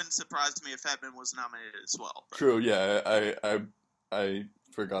 So it wouldn't surprise me if Hedman was nominated as well. But. True. Yeah, I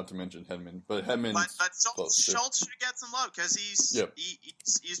forgot to mention Hedman, but Hedman's but Schultz should get some love because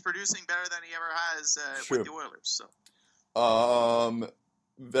he's producing better than he ever has with the Oilers. So.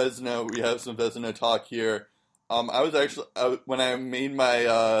 Vezina, we have some Vezina talk here. I was actually when I made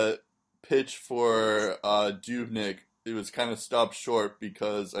my pitch for Dubnyk, it was kind of stopped short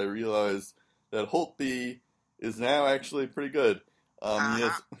because I realized that Holtby is now actually pretty good.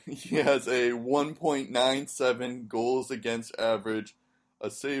 He has a 1.97 goals against average,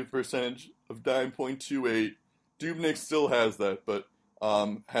 a save percentage of 9.28. Dubnyk still has that, but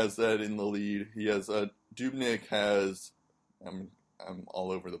has that in the lead. He has Dubnyk has. I'm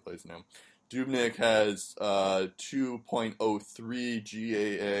all over the place now. Dubnyk has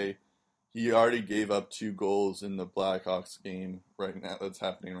 2.03 GAA. He already gave up 2 goals in the Blackhawks game right now. That's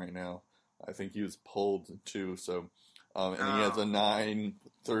happening right now. I think he was pulled too. So, and he has a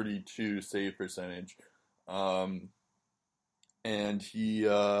 9.32 save percentage. And he,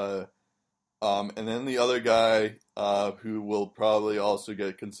 and then the other guy who will probably also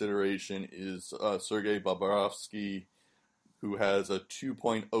get consideration is Sergei Bobrovsky, who has a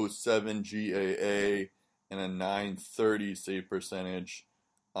 2.07 GAA and a 9.30 save percentage.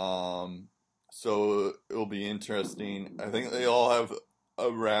 So it'll be interesting. I think they all have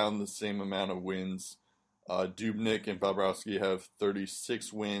around the same amount of wins. Dubnyk and Bobrovsky have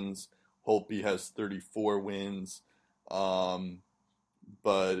 36 wins. Holtby has 34 wins. But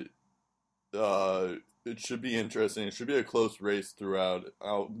it should be interesting. It should be a close race throughout.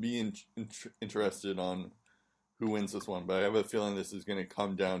 I'll be interested on who wins this one, but I have a feeling this is going to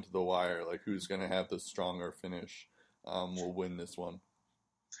come down to the wire. Like, who's going to have the stronger finish will win this one.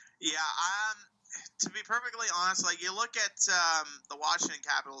 Yeah, to be perfectly honest, like, you look at the Washington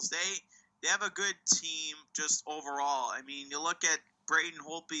Capitals, they have a good team just overall. I mean, you look at Braden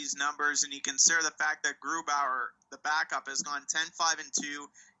Holtby's numbers, and you consider the fact that Grubauer, the backup, has gone 10-5-2.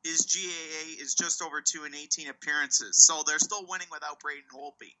 His GAA is just over 2 in 18 appearances. So they're still winning without Braden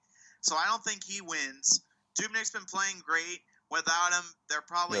Holtby. So I don't think he wins. Dubnyk's been playing great. Without him, they're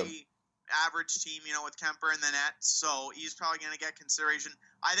probably average team, with Kemper in the net. So he's probably going to get consideration.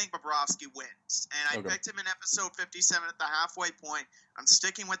 I think Bobrovsky wins. And I picked him in episode 57 at the halfway point. I'm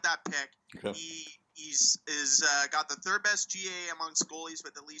sticking with that pick. Okay. He's got the third best GA amongst goalies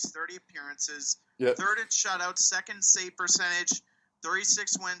with at least 30 appearances. Yep. Third in shutouts, second save percentage,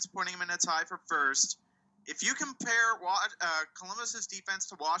 36 wins, putting him in a tie for first. If you compare Columbus's defense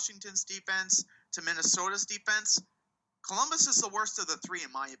to Washington's defense to Minnesota's defense, Columbus is the worst of the three,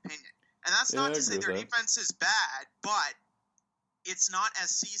 in my opinion. And that's not to say their defense is bad, but it's not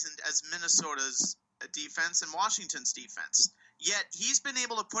as seasoned as Minnesota's defense and Washington's defense. Yet he's been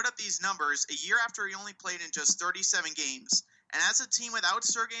able to put up these numbers a year after he only played in just 37 games. And as a team without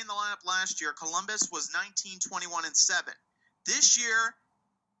Sergei in the lineup last year, Columbus was 19-21-7. This year,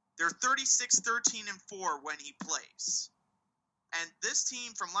 they're 36-13-4 when he plays. And this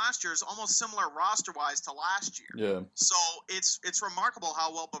team from last year is almost similar roster-wise to last year. Yeah. So it's remarkable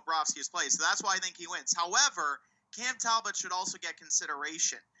how well Bobrovsky has played. So that's why I think he wins. However, Cam Talbot should also get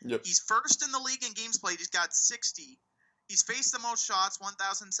consideration. Yep. He's first in the league in games played. He's got 60. He's faced the most shots,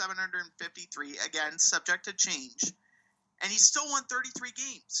 1,753. Again, subject to change. And he's still won 33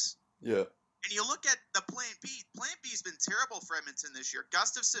 games. Yeah. And you look at the Plan B. Plan B's been terrible for Edmonton this year.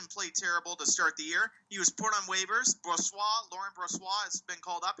 Gustafsson played terrible to start the year. He was put on waivers. Laurent Brossoit has been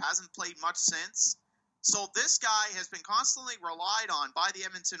called up, hasn't played much since. So this guy has been constantly relied on by the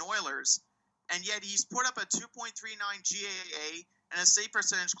Edmonton Oilers, and yet he's put up a 2.39 GAA and a save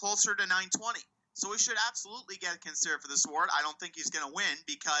percentage closer to 920. So he should absolutely get considered for this award. I don't think he's going to win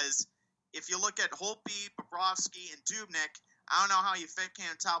because if you look at Holtby, Bobrovsky, and Dubnyk, I don't know how you fit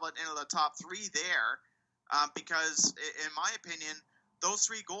Cam Talbot into the top three there because, in my opinion, those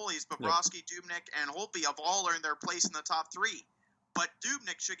three goalies, Bobrovsky, Dubnyk, and Holtby, have all earned their place in the top three. But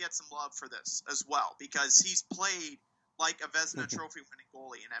Dubnyk should get some love for this as well because he's played like a Vezina Trophy-winning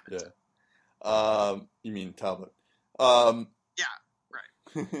goalie in Edmonton. You mean Talbot? Yeah,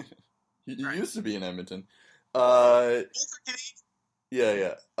 right. He used to be in Edmonton. Both are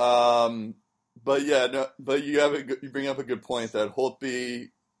Yeah. Canadian. But you bring up a good point that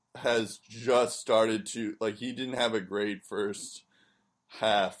Holtby has just started to, like, he didn't have a great first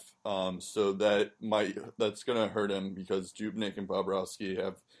half, so that's gonna hurt him because Dubnyk and Bobrovsky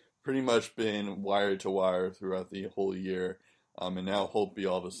have pretty much been wire to wire throughout the whole year, and now Holtby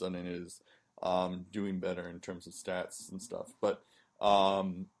all of a sudden is doing better in terms of stats and stuff. But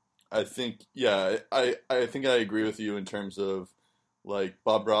I think I think I agree with you in terms of like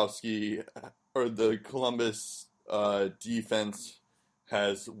Bobrovsky or the Columbus defense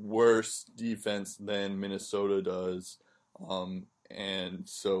has worse defense than Minnesota does, and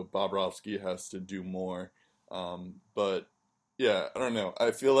so Bobrovsky has to do more. But yeah, I don't know.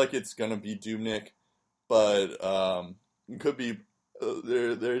 I feel like it's gonna be Dubnyk, but it could be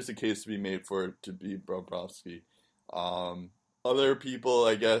there's a case to be made for it to be Bobrovsky. Other people,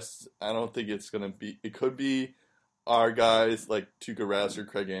 I guess, I don't think it's gonna be. It could be our guys like Tuukka Rask or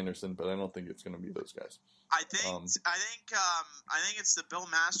Craig Anderson, but I don't think it's gonna be those guys. I think it's the Bill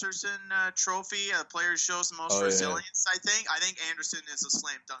Masterson trophy. Player shows the most resilience. Yeah. I think Anderson is a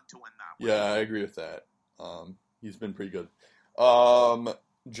slam dunk to win that one. Yeah, I agree with that. He's been pretty good.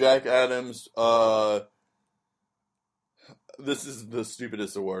 Jack Adams. This is the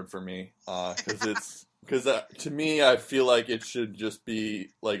stupidest award for me because to me I feel like it should just be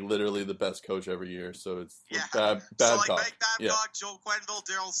like literally the best coach every year. So it's bad so like Mike Babcock, Joel Quenneville,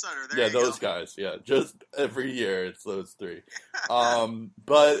 Daryl Sutter. Those guys. Yeah, just every year it's those three.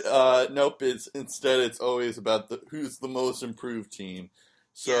 But nope. It's always about who's the most improved team.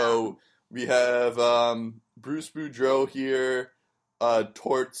 So we have Bruce Boudreau here,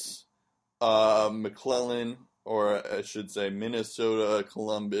 Torts, McClellan, or I should say Minnesota,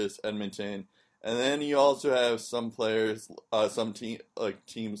 Columbus, Edmonton. And then you also have some players,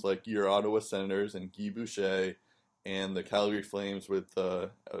 teams like your Ottawa Senators and Guy Boucher and the Calgary Flames with, I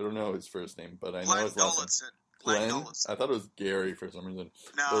don't know his first name, but I know his last name. Glenn? I thought it was Gary for some reason.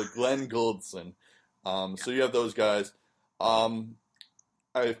 No. But Glenn Gouldson. So you have those guys.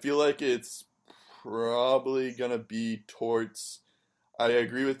 I feel like it's probably going to be Torts. I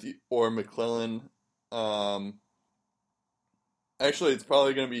agree with you, or McClellan. Actually, it's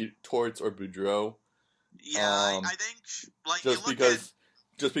probably going to be Torts or Boudreau. Yeah, I think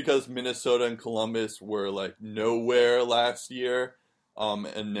just because Minnesota and Columbus were like nowhere last year,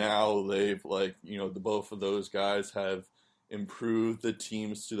 and now they've both of those guys have improved the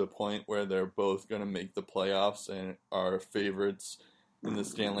teams to the point where they're both going to make the playoffs and are favorites in the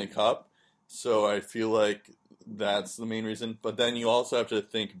Stanley Cup. So I feel like that's the main reason. But then you also have to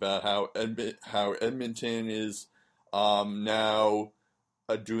think about how Edmonton is now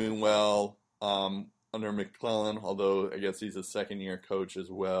doing well under McClellan, although I guess he's a second-year coach as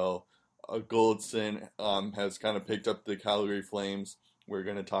well. Gouldson has kind of picked up the Calgary Flames. We're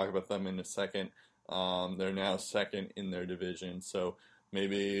going to talk about them in a second. They're now second in their division, so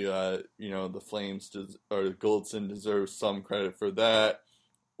maybe the Flames or Gouldson deserves some credit for that.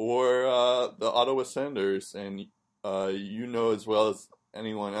 Or the Ottawa Senators, and as well as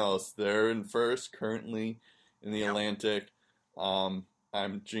anyone else, they're in first currently in the Atlantic. I'm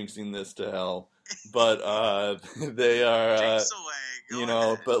jinxing this to hell, but they are, Jinx away. Go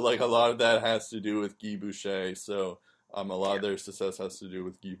ahead. But like a lot of that has to do with Guy Boucher. So a lot of their success has to do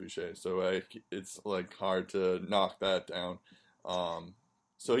with Guy Boucher. So it's like hard to knock that down.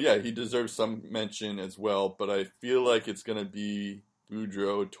 So yeah, he deserves some mention as well. But I feel like it's gonna be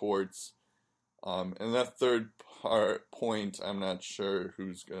Boudreau, Torts, and that third point, I'm not sure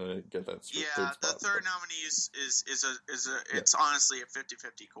who's gonna get that. Yeah, the third nominee it's honestly a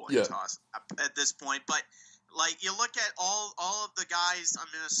 50-50 coin toss at this point. But like you look at all of the guys on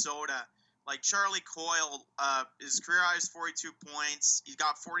Minnesota, like Charlie Coyle, his career high is 42 points. He's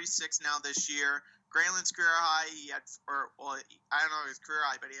got 46 now this year. Grayland's career high, I don't know his career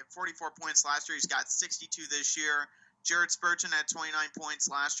high, but he had 44 points last year. He's got 62 this year. Jared Spurgeon had 29 points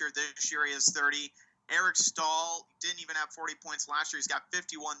last year. This year he has 30. Eric Stahl didn't even have 40 points last year. He's got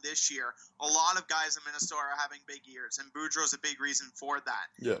 51 this year. A lot of guys in Minnesota are having big years, and Boudreau's a big reason for that.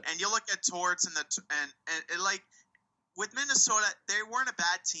 Yeah. And you look at Torts and with Minnesota, they weren't a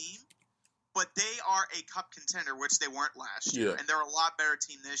bad team, but they are a cup contender, which they weren't last year, and they're a lot better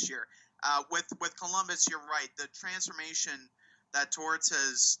team this year. With Columbus, you're right. The transformation that Torts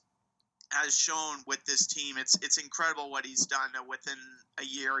has shown with this team, it's incredible what he's done within a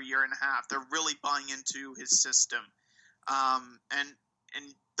year and a half. They're really buying into his system. And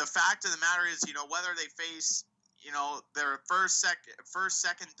the fact of the matter is, whether they face, their first,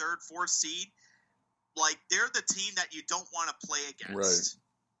 second, third, fourth seed, like they're the team that you don't want to play against.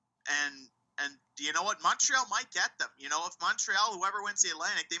 And you know what? Montreal might get them. You know, if Montreal, whoever wins the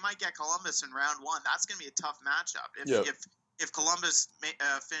Atlantic, they might get Columbus in round one. That's going to be a tough matchup. If Columbus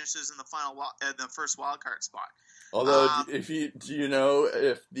finishes in the first wild card spot. Although, do you know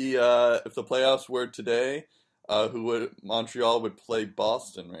if the playoffs were today, Montreal would play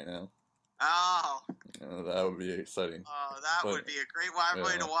Boston right now? Oh, that would be exciting. Oh, that would be a great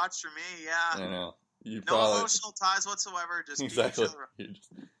rivalry to watch for me. Yeah, I know. No emotional ties whatsoever. Just exactly. Beat each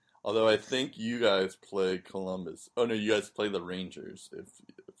other. Although I think you guys play Columbus. Oh no, you guys play the Rangers if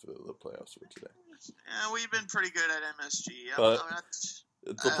the playoffs were today. Yeah, we've been pretty good at MSG. But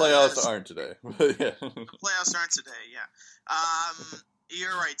the playoffs aren't today. The playoffs aren't today. Yeah,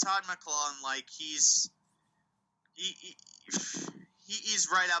 you're right. Todd McLellan, like he's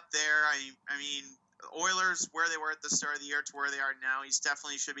right up there. I mean, Oilers where they were at the start of the year to where they are now, he's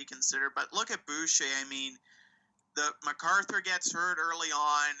definitely should be considered. But look at Boucher. I mean, the MacArthur gets hurt early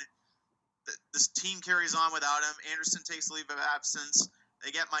on. This team carries on without him. Anderson takes a leave of absence.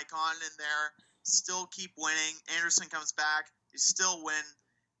 They get Mike Condon in there. Still keep winning. Anderson comes back. They still win.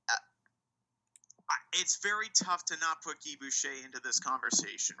 It's very tough to not put Guy Boucher into this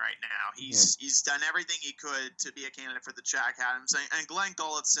conversation right now. He's done everything he could to be a candidate for the Jack Adams. And Glenn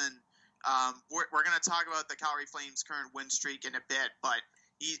Gulutzan, we're going to talk about the Calgary Flames' current win streak in a bit, but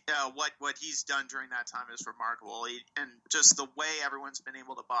what he's done during that time is remarkable. And just the way everyone's been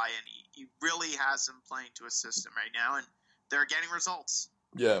able to buy in, he really has them playing to a system right now, and they're getting results.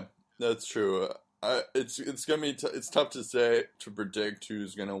 Yeah, that's true. It's gonna be it's tough to predict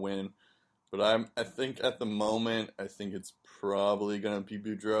who's gonna win, but I think at the moment it's probably gonna be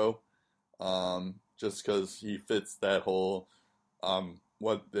Boudreau, just because he fits that whole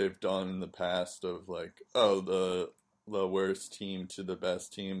what they've done in the past of like the worst team to the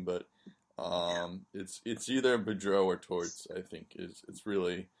best team, but it's either Boudreau or Torts. I think it's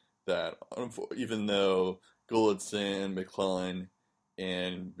really that. Even though Gulutzan, McLellan,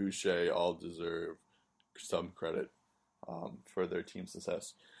 and Boucher all deserve some credit for their team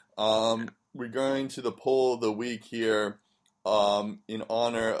success. We're going to the poll of the week here in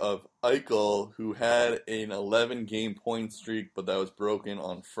honor of Eichel, who had an 11-game point streak, but that was broken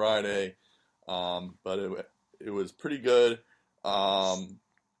on Friday. But it was pretty good.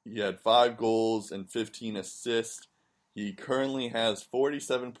 He had 5 goals and 15 assists. He currently has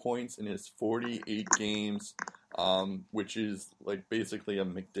 47 points in his 48 games, which is like basically a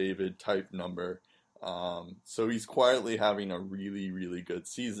McDavid type number. So he's quietly having a really, really good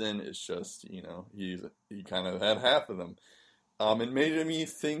season. It's just, he kind of had half of them. It made me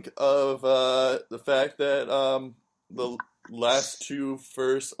think of the fact that the last 2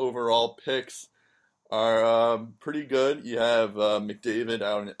 first overall picks are pretty good. You have McDavid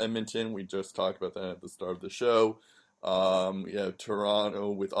out in Edmonton. We just talked about that at the start of the show. You have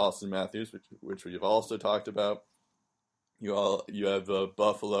Toronto with Austin Matthews, which we've also talked about. You have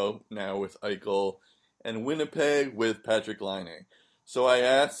Buffalo now with Eichel, and Winnipeg with Patrick Laine. So I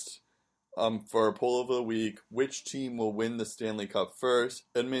asked for a poll of the week, which team will win the Stanley Cup first?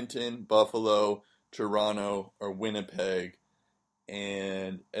 Edmonton, Buffalo, Toronto, or Winnipeg?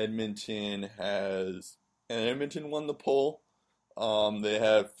 And Edmonton won the poll. They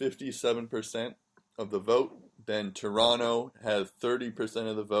have 57% of the vote. Then Toronto has 30%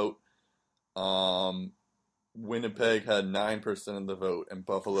 of the vote. Winnipeg had 9% of the vote, and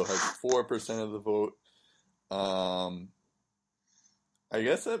Buffalo has 4% of the vote. I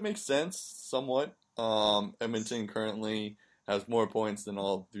guess that makes sense somewhat. Edmonton currently has more points than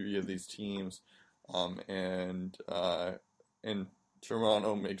all 3 of these teams, and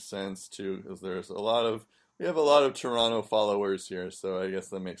Toronto makes sense too, because we have a lot of Toronto followers here, so I guess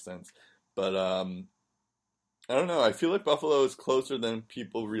that makes sense. But I don't know. I feel like Buffalo is closer than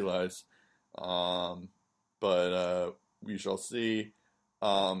people realize, but we shall see.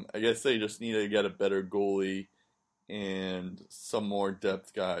 I guess they just need to get a better goalie and some more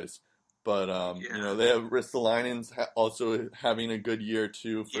depth guys. But they have Ristolainen's also having a good year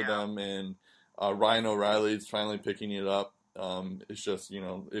too for them, and Ryan O'Reilly's finally picking it up. It's just,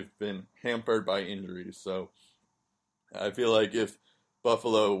 they've been hampered by injuries. So I feel like if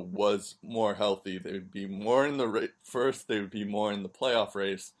Buffalo was more healthy, they would be more in the first, they would be more in the playoff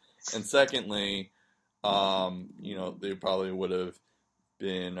race. And secondly, they probably would have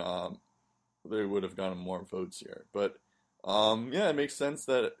been, they would have gotten more votes here. But, it makes sense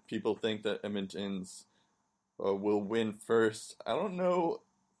that people think that Edmonton's will win first. I don't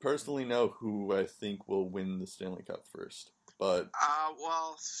personally know who I think will win the Stanley Cup first. But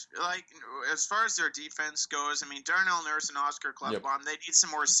as far as their defense goes, I mean, Darnell Nurse and Oscar Klefbom, they need some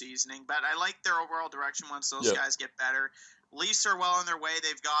more seasoning. But I like their overall direction once those guys get better. Leafs are well on their way.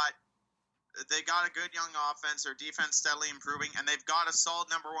 They got a good young offense. Their defense steadily improving, and they've got a solid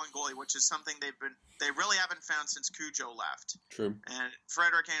number one goalie, which is something they really haven't found since Cujo left. True. And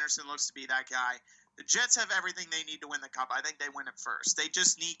Frederik Andersen looks to be that guy. The Jets have everything they need to win the Cup. I think they win it first. They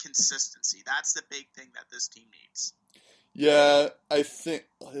just need consistency. That's the big thing that this team needs. Yeah, I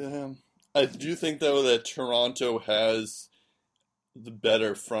do think, though, that Toronto has the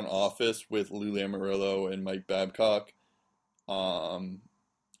better front office with Lou Lamoriello and Mike Babcock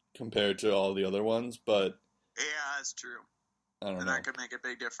compared to all the other ones, but... Yeah, that's true. I don't know. That could make a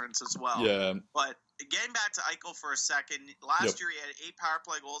big difference as well. Yeah. But getting back to Eichel for a second, last year he had 8 power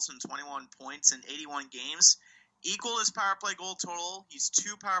play goals and 21 points in 81 games. Equal his power play goal total. He's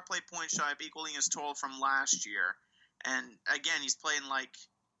 2 power play points shy of equaling his total from last year. And again, he's playing like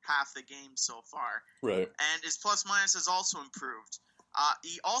half the game so far. Right. And his plus minus has also improved.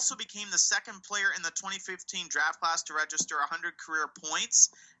 He also became the second player in the 2015 draft class to register 100 career points,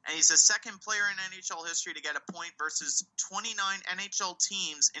 and he's the second player in NHL history to get a point versus 29 NHL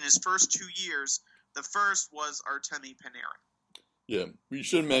teams in his first 2 years. The first was Artemi Panarin. Yeah, we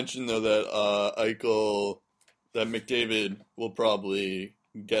should mention, though, that that McDavid will probably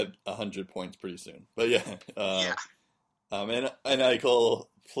get 100 points pretty soon. But yeah. And Eichel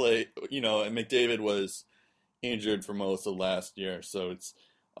and McDavid was injured for most of last year, so it's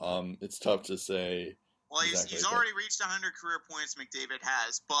tough to say. Well, he's already reached 100 career points. McDavid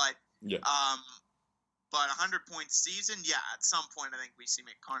has, but 100 point season, at some point I think we see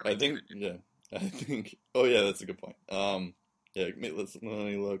Connor McDavid. Oh yeah, that's a good point. Let me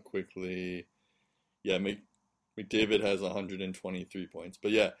look quickly. Yeah, McDavid has 123 points,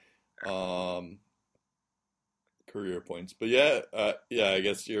 but career points. But I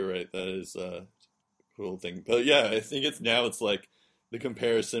guess you're right. That is cool thing. But I think it's like the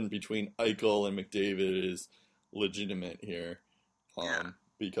comparison between Eichel and McDavid is legitimate here,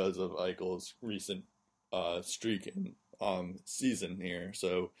 because of Eichel's recent streak and season here.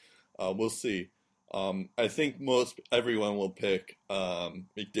 So we'll see. I think everyone will pick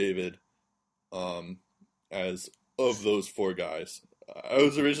McDavid as of those 4 guys. I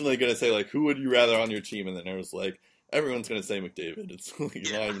was originally going to say, like, who would you rather on your team? And then I was like, everyone's going to say McDavid. It's not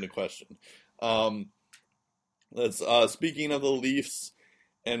even a question. Speaking of the Leafs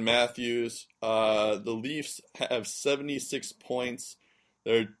and Matthews, the Leafs have 76 points.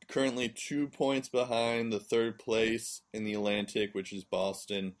 They're currently 2 points behind the third place in the Atlantic, which is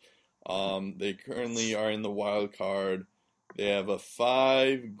Boston. They currently are in the wild card. They have a plus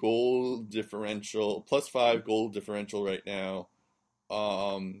 5 goal differential right now.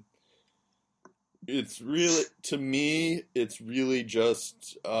 It's really, to me, it's really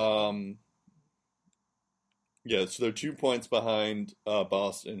just, so they're 2 points behind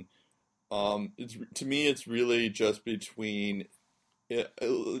Boston. To me, it's really just between. It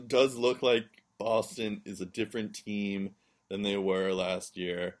does look like Boston is a different team than they were last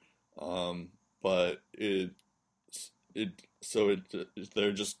year, but they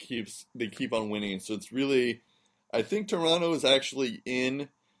keep on winning. So it's really, I think Toronto is actually in.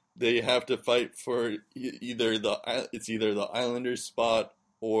 They have to fight for either the Islanders spot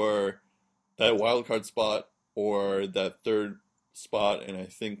or that wild card spot or that third spot, and I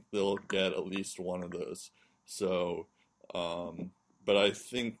think they'll get at least one of those. So, but I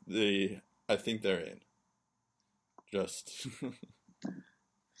think they're in. Just.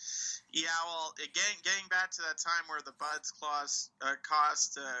 Yeah, well, getting back to that time where the Buds cost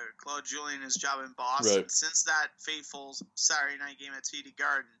Claude Julien his job in Boston, right. Since that fateful Saturday night game at TD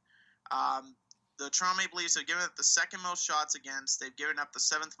Garden, the Toronto Maple Leafs have given up the second most shots against. They've given up the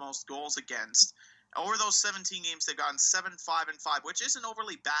 7th most goals against. Over those 17 games, they've gotten 7-5-5, which isn't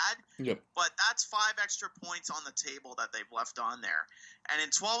overly bad, but that's 5 extra points on the table that they've left on there. And in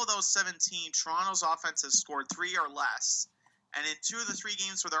 12 of those 17, Toronto's offense has scored 3 or less. And in 2 of the 3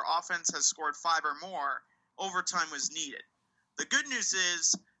 games where their offense has scored 5 or more, overtime was needed. The good news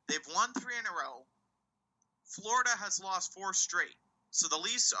is they've won 3 in a row. Florida has lost 4 straight. So the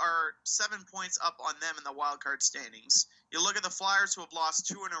Leafs are 7 points up on them in the wildcard standings. You look at the Flyers, who have lost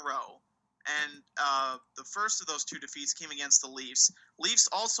 2 in a row. And the first of those 2 defeats came against the Leafs. Leafs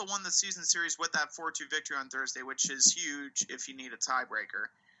also won the season series with that 4-2 victory on Thursday, which is huge if you need a tiebreaker.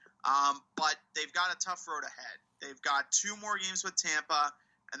 But they've got a tough road ahead. They've got 2 more games with Tampa,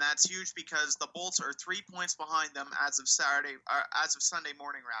 and that's huge because the Bolts are 3 points behind them as of Sunday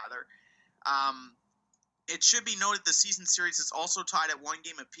morning, rather. It should be noted the season series is also tied at 1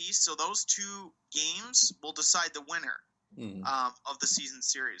 game apiece, so those 2 games will decide the winner of the season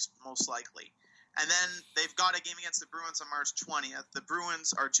series, most likely. And then they've got a game against the Bruins on March 20th. The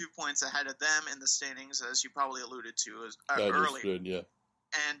Bruins are 2 points ahead of them in the standings, as you probably alluded to earlier. Good, yeah.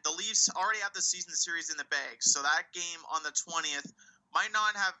 And the Leafs already have the season series in the bag, so that game on the 20th might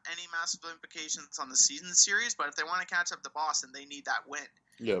not have any massive implications on the season series, but if they want to catch up to Boston, they need that win.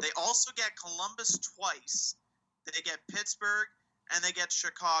 Yep. They also get Columbus twice. They get Pittsburgh, and they get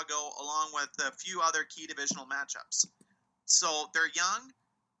Chicago, along with a few other key divisional matchups. So they're young,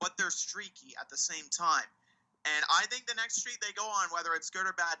 but they're streaky at the same time. And I think the next streak they go on, whether it's good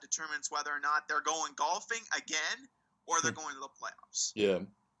or bad, determines whether or not they're going golfing again or they're going to the playoffs. Yeah.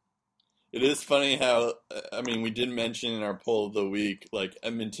 It is funny how, I mean, we did mention in our poll of the week, like,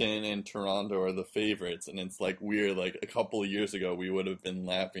 Edmonton and Toronto are the favorites, and it's, like, weird. Like, a couple of years ago, we would have been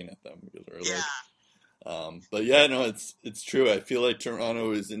laughing at them because we're like... but, yeah, no, it's true. I feel like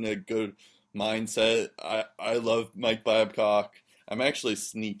Toronto is in a good mindset. I love Mike Babcock. I'm actually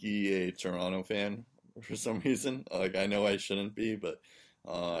sneaky a Toronto fan for some reason. Like, I know I shouldn't be, but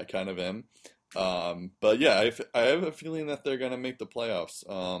I kind of am. But, yeah, I have a feeling that they're going to make the playoffs.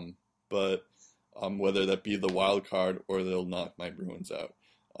 But whether that be the wild card or they'll knock my Bruins out,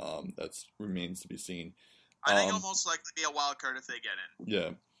 that remains to be seen. I think it'll most likely be a wild card if they get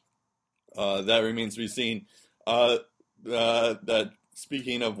in. Yeah, that remains to be seen. That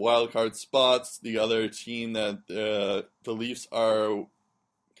speaking of wild card spots, the other team that the Leafs are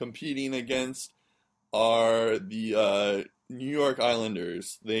competing against are the New York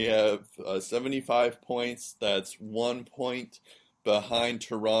Islanders. They have 75 points. That's 1 point behind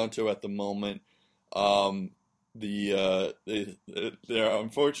Toronto at the moment. They're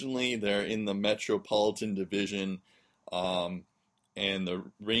unfortunately they're in the Metropolitan Division, and the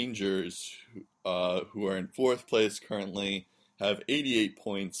Rangers, who are in fourth place currently, have 88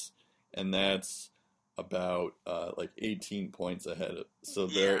 points, and that's about 18 points ahead.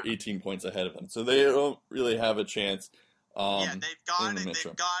 They're 18 points ahead of them. So they don't really have a chance. They've got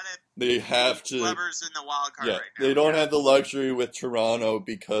it. They have to. Whoever's in the wild card right now. They don't have the luxury with Toronto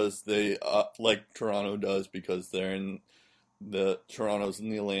because they, like Toronto does, because they're in Toronto's in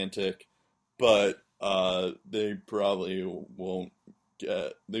the Atlantic, but they probably won't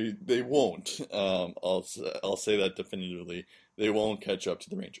get. They won't. I'll say that definitively. They won't catch up to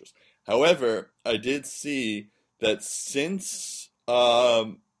the Rangers. However, I did see that since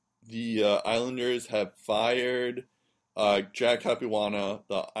the Islanders have fired Jack Capuano,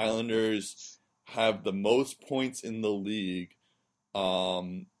 the Islanders have the most points in the league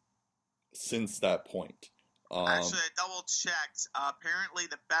since that point. Actually, I double-checked. Apparently,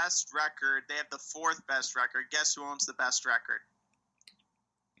 the best record, they have the fourth best record. Guess who owns the best record?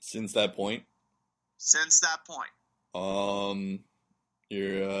 Since that point? Since that point. I'm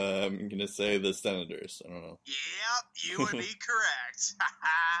going to say the Senators. I don't know. Yep, you would be correct.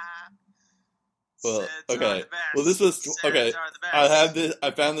 Well, okay. Well, this was okay.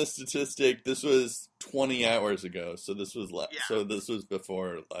 I found this statistic. This was 20 hours ago, so this was so this was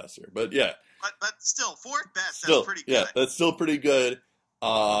before last year. But yeah. But still, fourth best. That's pretty good. Yeah, that's still pretty good.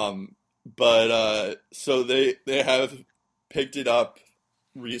 But so they have picked it up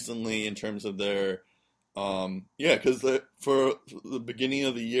recently in terms of their because for the beginning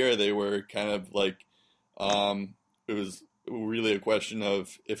of the year they were kind of like it was really a question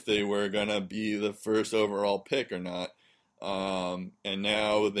of if they were gonna be the first overall pick or not, and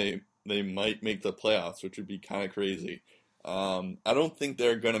now they might make the playoffs, which would be kind of crazy. I don't think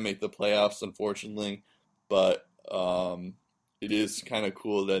they're gonna make the playoffs, unfortunately, but it is kind of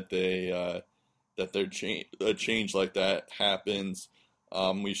cool that a change like that happens.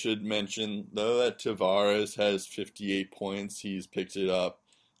 We should mention though that Tavares has 58 points. He's picked it up.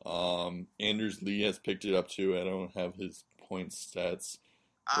 Anders Lee has picked it up too. I don't have his point stats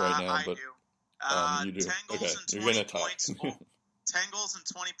right now, but you do. 10 goals okay, and 20 points. 10 goals and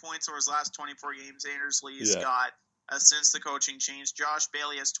 20 points over his last 24 games. Anders Lee's got since the coaching change. Josh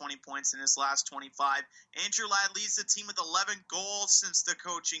Bailey has 20 points in his last 25. Andrew Ladd leads the team with 11 goals since the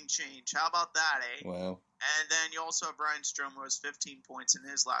coaching change. How about that, eh? Wow. And then you also have Brian Strome, who has 15 points in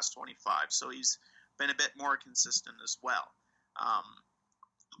his last 25. So he's been a bit more consistent as well.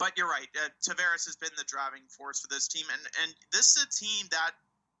 But you're right. Tavares has been the driving force for this team. And this is a team that,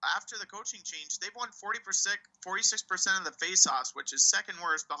 after the coaching change, they've won 46% of the faceoffs, which is second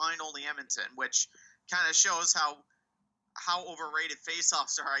worst behind only Edmonton, which kind of shows how overrated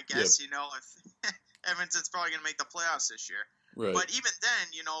faceoffs are, I guess. Yep. You know, if Edmonton's probably going to make the playoffs this year. Right. But even then,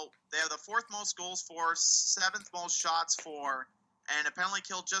 you know, they have the fourth most goals for, seventh most shots for, and a penalty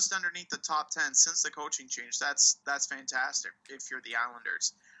kill just underneath the top 10 since the coaching change. That's fantastic if you're the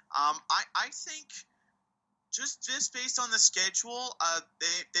Islanders. I think just based on the schedule,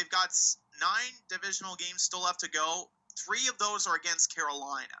 they've got 9 divisional games still left to go. 3 of those are against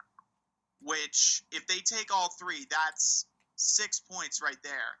Carolina, which if they take all 3, that's 6 points right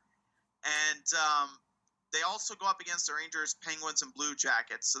there. And they also go up against the Rangers, Penguins, and Blue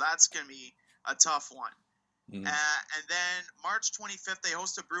Jackets, so that's going to be a tough one. Mm-hmm. And then March 25th, they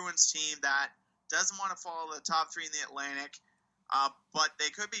host a Bruins team that doesn't want to follow the top 3 in the Atlantic, but they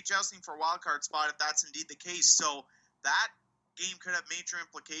could be jousting for a wild card spot if that's indeed the case. So that game could have major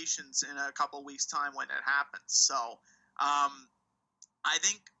implications in a couple of weeks' time when it happens. So I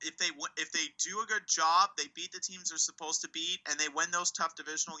think if they do a good job, they beat the teams they're supposed to beat, and they win those tough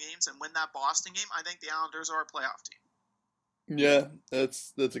divisional games and win that Boston game, I think the Islanders are a playoff team. Yeah,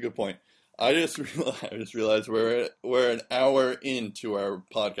 that's a good point. I just realized we're an hour into our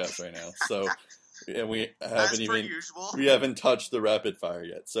podcast right now, so and we haven't touched the rapid fire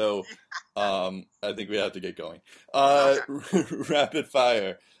yet. So I think we have to get going. Rapid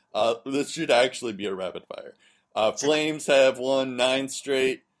fire. This should actually be a rapid fire. Flames have won 9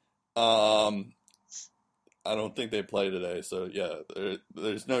 straight. I don't think they play today, so yeah,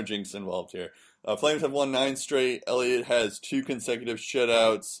 there's no jinx involved here. Flames have won 9 straight. Elliott has 2 consecutive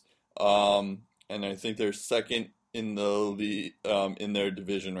shutouts. And I think they're second in the league, in their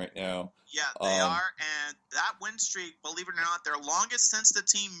division right now. Yeah, they are, and that win streak, believe it or not, their longest since the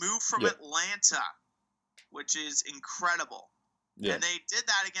team moved from Atlanta, which is incredible. Yeah. And they did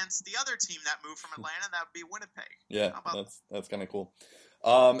that against the other team that moved from Atlanta, that would be Winnipeg. Yeah, that's kind of cool.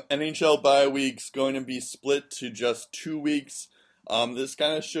 NHL bye week's going to be split to just 2 weeks. This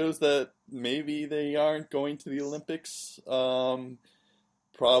kind of shows that maybe they aren't going to the Olympics.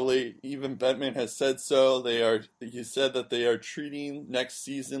 Probably even Bettman has said so. He said that they are treating next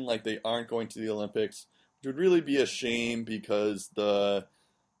season like they aren't going to the Olympics, which would really be a shame because I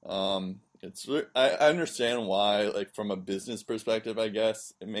understand why, like from a business perspective, I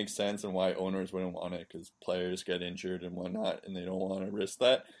guess it makes sense and why owners wouldn't want it because players get injured and whatnot, and they don't want to risk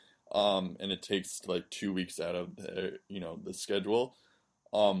that. And it takes like 2 weeks out of the schedule.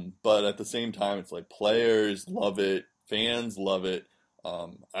 But at the same time, it's like players love it, fans love it.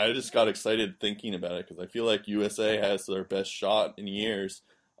 I just got excited thinking about it because I feel like USA has their best shot in years,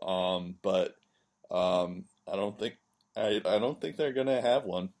 but I don't think they're gonna have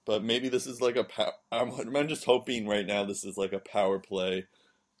one. But maybe this is like I'm just hoping right now this is like a power play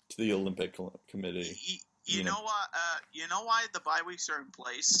to the Olympic Committee. You know what? You know why the bye weeks are in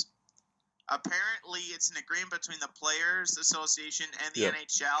place? Apparently, it's an agreement between the Players Association and the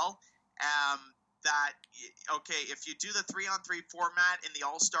NHL. That, okay, if you do the 3-on-3 format in the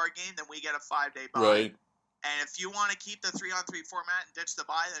All-Star game, then we get a 5-day bye. Right. And if you want to keep the 3-on-3 format and ditch the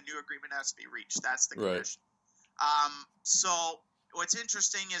bye, the new agreement has to be reached. That's the condition. Right. So what's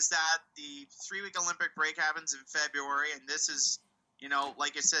interesting is that the 3-week Olympic break happens in February, and this is,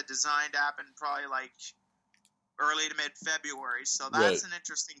 like I said, designed to happen probably like early to mid-February. So that's an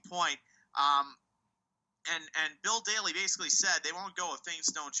interesting point. And Bill Daly basically said they won't go if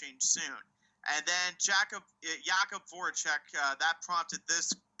things don't change soon. And then Jakub Voracek, that prompted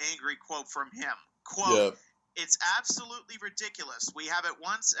this angry quote from him. Quote, "It's absolutely ridiculous. We have it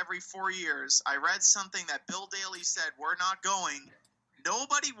once every 4 years. I read something that Bill Daly said, we're not going.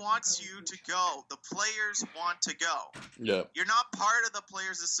 Nobody wants you to go. The players want to go. Yep. You're not part of the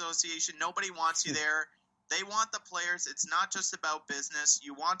Players Association. Nobody wants you there. They want the players. It's not just about business.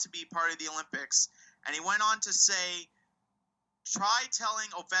 You want to be part of the Olympics." And he went on to say, "Try telling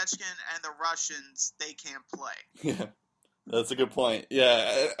Ovechkin and the Russians they can't play." Yeah, that's a good point.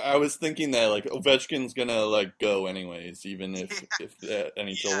 Yeah, I was thinking that like Ovechkin's gonna like go anyways, even if the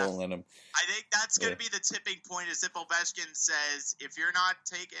NHL won't let him. I think that's gonna be the tipping point. Is if Ovechkin says, "If you're not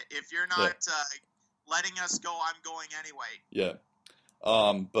letting us go, I'm going anyway." Yeah,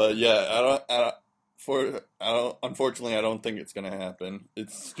 but yeah, unfortunately, I don't think it's gonna happen.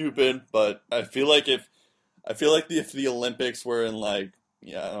 It's stupid, but I feel like if the Olympics were in like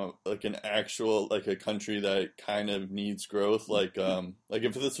an actual like a country that kind of needs growth, like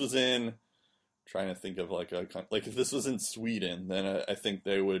if this was in, trying to think of like if this was in Sweden, then I think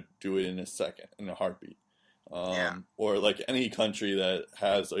they would do it in a heartbeat. Or like any country that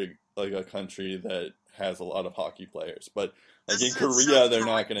has a country that has a lot of hockey players, but like in Korea, they're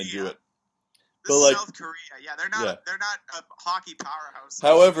not going to do it. This is South Korea. Yeah, they're not a hockey powerhouse.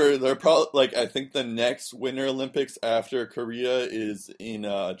 However, they're probably I think the next Winter Olympics after Korea is in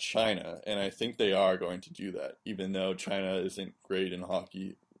China, and I think they are going to do that, even though China isn't great in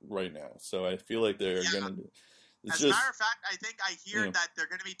hockey right now. So I feel like they're going to do. As a matter of fact, I think I hear that they're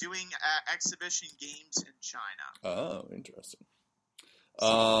going to be doing exhibition games in China. Oh, interesting.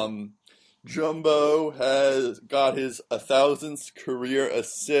 Jumbo has got his 1,000th career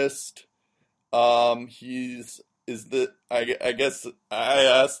assist. I guess I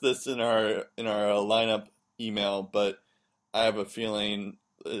asked this in our lineup email, but I have a feeling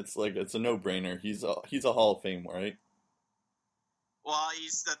it's a no-brainer. He's a Hall of Fame, right? Well,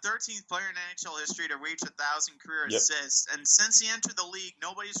 he's the 13th player in NHL history to reach 1,000 career assists, and since he entered the league,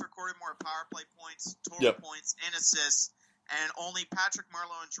 nobody's recorded more power play points, total points, and assists, and only Patrick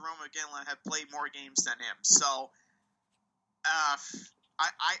Marleau and Jerome McGinley have played more games than him. So,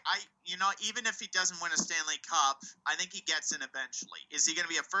 even if he doesn't win a Stanley Cup, I think he gets in eventually. Is he going to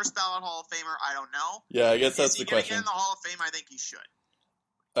be a first ballot Hall of Famer? I don't know. Yeah, I guess that's the question. Is he going to get in the Hall of Fame? I think he should.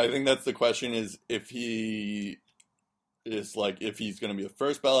 I think that's the question: is if he is if he's going to be a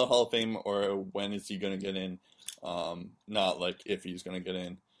first ballot Hall of Fame, or when is he going to get in? Not if he's going to get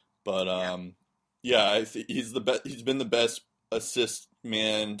in, but I think he's the best. He's been the best assist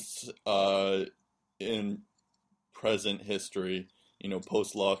man in present history.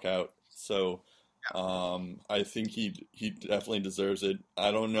 Post lockout. So, I think he definitely deserves it.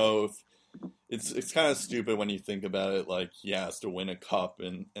 I don't know if it's kind of stupid when you think about it. He has to win a cup,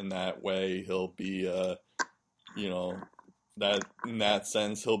 and in that way he'll be that in that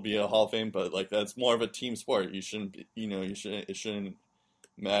sense he'll be a Hall of Fame. But that's more of a team sport. You shouldn't be, it shouldn't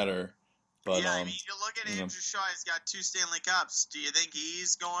matter. But you look at Andrew Shaw. He's got 2 Stanley Cups. Do you think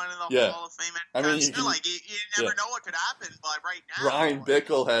he's going to the Hall of Fame? You never know what could happen. But right now, Ryan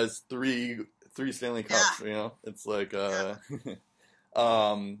Bickle has three Stanley Cups. It's and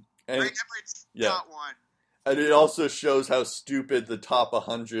got one. And it also shows how stupid the top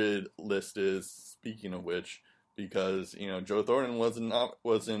 100 list is. Speaking of which, because Joe Thornton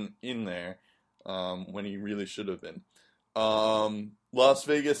wasn't in there when he really should have been. Las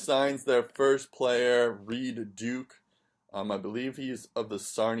Vegas signs their first player, Reed Duke. I believe he's of the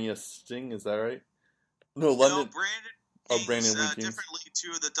Sarnia Sting. Is that right? No, London. Brandon King's different league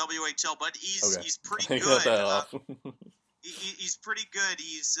too, the WHL, but he's pretty good. He's pretty good.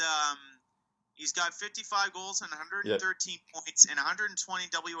 He's got 55 goals and 113 points in 120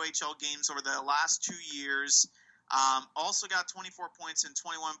 WHL games over the last 2 years. Also got 24 points in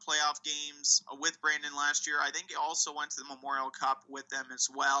 21 playoff games with Brandon last year. I think he also went to the Memorial Cup with them as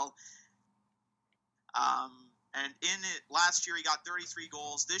well. And in it, last year he got 33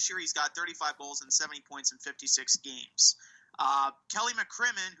 goals. This year he's got 35 goals and 70 points in 56 games. Kelly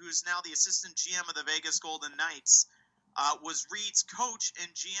McCrimmon, who's now the assistant GM of the Vegas Golden Knights, was Reed's coach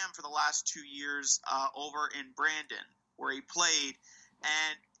and GM for the last 2 years over in Brandon, where he played.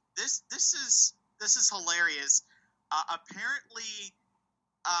 And this is hilarious. Apparently,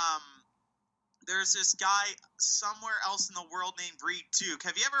 there's this guy somewhere else in the world named Reed Duke.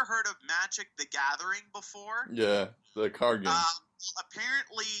 Have you ever heard of Magic the Gathering before? Yeah, the card game.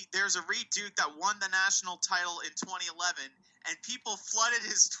 Apparently, there's a Reed Duke that won the national title in 2011, and people flooded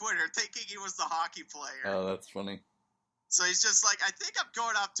his Twitter thinking he was the hockey player. Oh, that's funny. So he's just I think I'm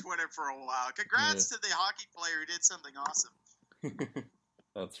going off Twitter for a while. Congrats to the hockey player who did something awesome.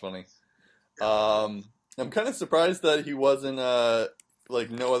 That's funny. I'm kind of surprised that he wasn't,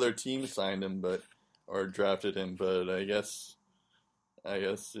 no other team signed him, or drafted him, but I guess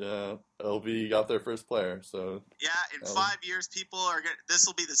LV got their first player, so. Yeah, in 5 years, people are going this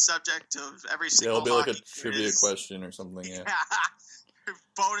will be the subject of every single it'll be like a trivia question or something, yeah.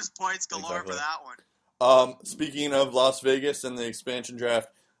 Bonus points galore for that one. Speaking of Las Vegas and the expansion draft,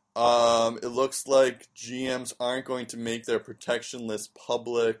 it looks like GMs aren't going to make their protection list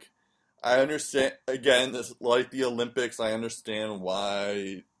public. I understand, again, this like the Olympics, I understand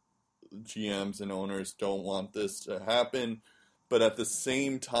why GMs and owners don't want this to happen, but at the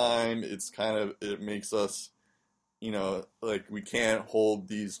same time, it makes us, we can't hold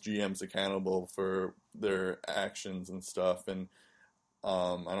these GMs accountable for their actions and stuff, and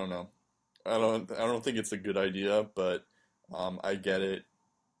I don't know. I don't think it's a good idea, but I get it.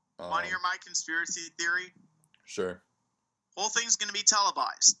 Want to hear my conspiracy theory? Sure. Whole thing's going to be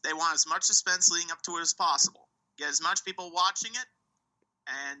televised. They want as much suspense leading up to it as possible. Get as much people watching it,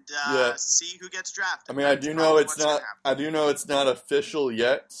 and see who gets drafted. I mean, I do know it's not official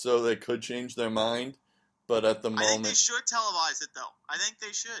yet, so they could change their mind. But at the moment, I think they should televise it, though. I think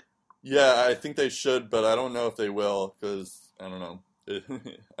they should. Yeah, I think they should, but I don't know if they will because I don't know.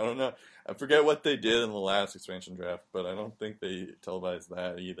 I don't know. I forget what they did in the last expansion draft, but I don't think they televised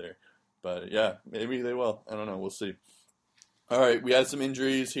that either. But yeah, maybe they will. I don't know. We'll see. All right, we had some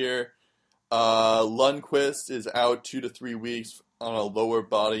injuries here. Lundqvist is out 2 to 3 weeks on a lower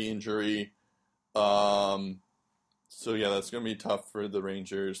body injury. So yeah, that's going to be tough for the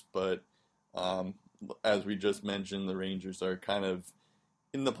Rangers. But as we just mentioned, the Rangers are kind of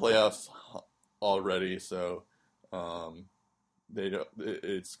in the playoffs already, so they don't.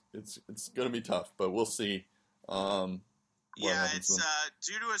 It's going to be tough, but we'll see. It's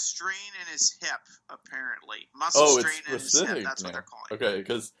due to a strain in his hip, apparently. Muscle strain in his hip. That's what they're calling it. Okay,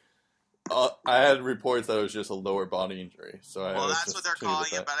 because I had reports that it was just a lower body injury. So that's what they're calling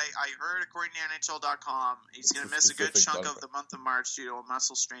it, but I heard, according to NHL.com, he's going to miss a good chunk of the month of March due to a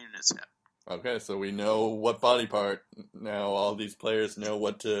muscle strain in his hip. Okay, so we know what body part. Now all these players know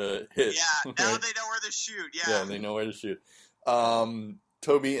what to hit. Yeah, now they know where to shoot. Yeah, they know where to shoot. Toby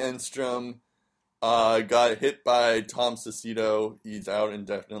Enstrom got hit by Tom Sestito. He's out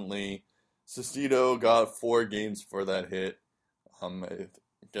indefinitely. Sestito got 4 games for that hit. I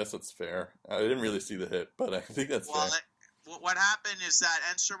guess that's fair. I didn't really see the hit, but I think that's fair. What happened is that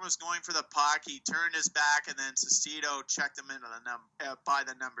Enstrom was going for the puck. He turned his back, and then Sestito checked him into by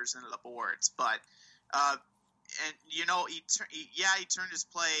the numbers into the boards. But he turned his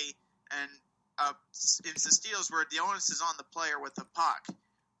play, and in Sestito's word, the onus is on the player with the puck.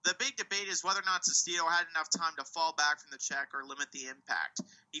 The big debate is whether or not Sestito had enough time to fall back from the check or limit the impact.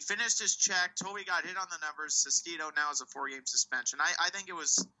 He finished his check. Toby got hit on the numbers. Sestito now has a 4-game suspension. I think it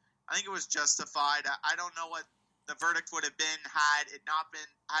was justified. I don't know what the verdict would have been had it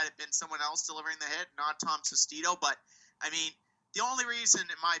been someone else delivering the hit, not Tom Sestito. But I mean, the only reason,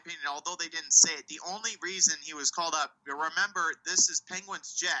 in my opinion, although they didn't say it, the only reason he was called up. Remember, this is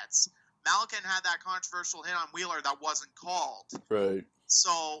Penguins Jets. Malkin had that controversial hit on Wheeler that wasn't called. Right.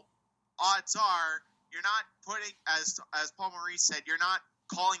 So odds are you're not putting, as Paul Maurice said, you're not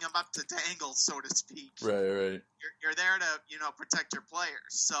calling him up to dangle, so to speak. Right. You're there to protect your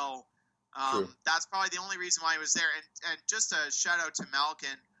players. So that's probably the only reason why he was there. And just a shout out to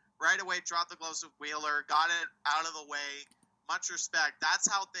Malkin. Right away, dropped the gloves with Wheeler, got it out of the way. Much respect. That's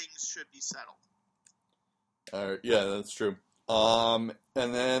how things should be settled. Yeah, that's true. And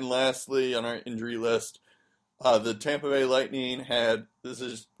then lastly on our injury list, the Tampa Bay Lightning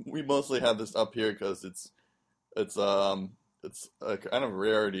we mostly have this up here because it's a kind of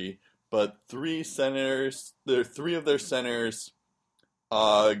rarity, but 3 of their centers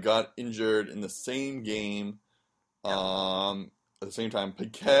got injured in the same game at the same time.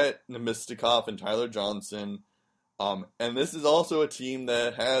 Paquette, Nemestikov, and Tyler Johnson. And this is also a team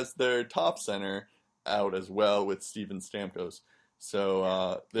that has their top center out as well with Steven Stamkos.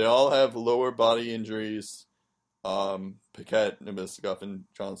 So they all have lower body injuries. Paquette, Nemestikov, and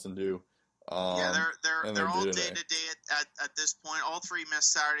Johnson do. They're all day to day at this point. All 3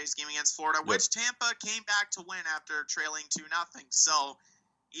 missed Saturday's game against Florida, which Tampa came back to win after trailing 2-0. So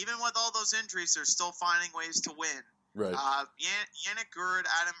even with all those injuries, they're still finding ways to win. Right. Yannick Gourde,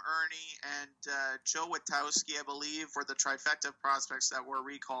 Adam Ernie, and Joe Witowski, I believe, were the trifecta of prospects that were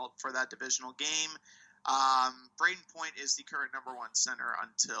recalled for that divisional game. Braden Point is the current number 1 center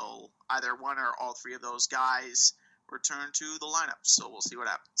until either one or all 3 of those guys return to the lineup. So we'll see what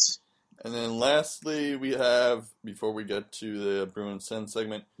happens. And then lastly, we have, before we get to the Bruins Sens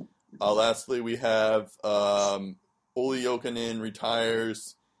segment, lastly we have Olli Jokinen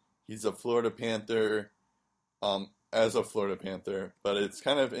retires. He's a Florida Panther, as a Florida Panther. But it's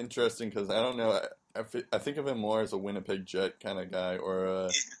kind of interesting because I don't know, I think of him more as a Winnipeg Jet kind of guy or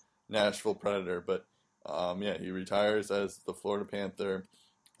a Nashville Predator. But he retires as the Florida Panther.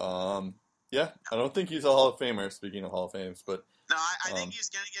 I don't think he's a Hall of Famer, speaking of Hall of Fames, but... No, I think he's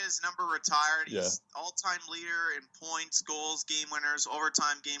going to get his number retired. He's all-time leader in points, goals, game winners,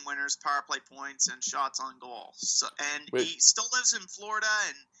 overtime game winners, power play points, and shots on goal. So, he still lives in Florida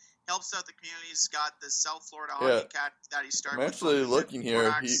and helps out the community. He's got the South Florida Hockey Cat that he started with. I'm actually looking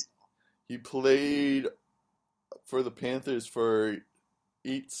here. He played for the Panthers for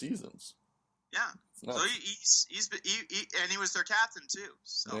 8 seasons. Yeah. So he was their captain too.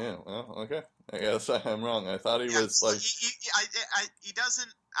 So. Yeah, well, okay. I guess I'm wrong. I thought he was like. He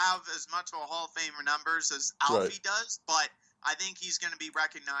doesn't have as much of a Hall of Famer numbers as Alfie does, but I think he's going to be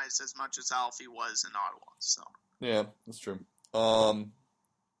recognized as much as Alfie was in Ottawa. So. Yeah, that's true. All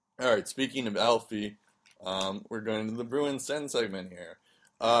right. Speaking of Alfie, we're going to the Bruins Sens segment here.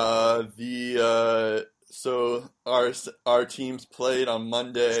 So our teams played on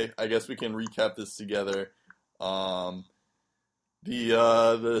Monday. I guess we can recap this together.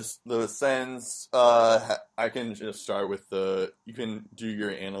 The Sens. I can just start with you can do your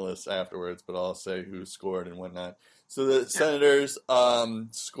analysts afterwards, but I'll say who scored and whatnot. So the Senators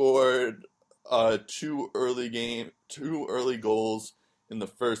scored 2 early goals in the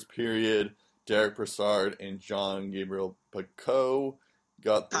first period. Derek Brassard and Jean-Gabriel Paquette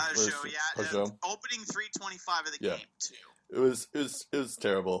got the first. Pajot. Opening 3:25 of the game too. It was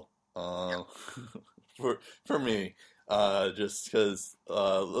terrible for me. just because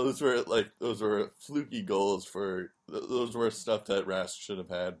those were fluky goals those were stuff that Rask should have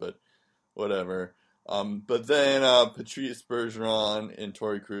had, but whatever. But then Patrice Bergeron and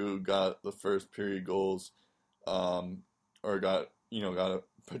Torrey Krug got the first period goals, Patrice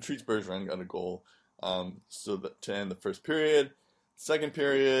Bergeron got a goal, to end the first period. Second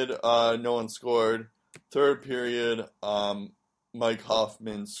period, no one scored. Third period, Mike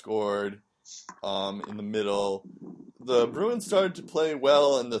Hoffman scored in the middle. The Bruins started to play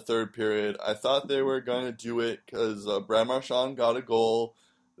well in the third period. I thought they were going to do it because Brad Marchand got a goal.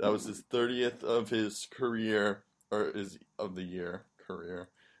 That was his 30th of his career, of the year career.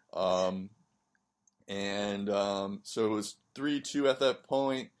 So it was 3-2 at that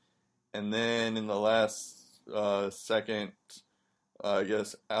point. And then in the last second, I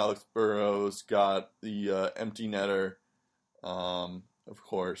guess Alex Burrows got the empty netter, of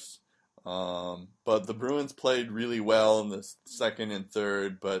course. But the Bruins played really well in the second and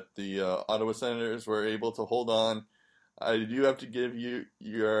third, but the Ottawa Senators were able to hold on. I do have to give you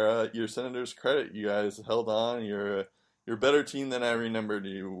your Senators credit. You guys held on. You're a better team than I remembered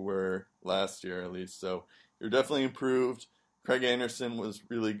you were last year, at least. So you're definitely improved. Craig Anderson was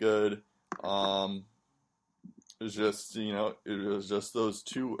really good. It was just those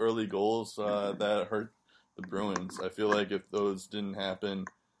two early goals that hurt the Bruins. I feel like if those didn't happen,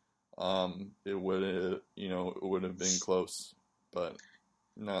 it would have been close, but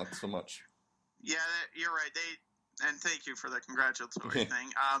not so much. Yeah, you're right. And thank you for the congratulatory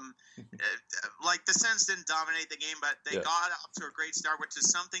thing. Like the Sens didn't dominate the game, but they got off to a great start, which is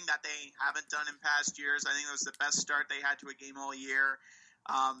something that they haven't done in past years. I think it was the best start they had to a game all year.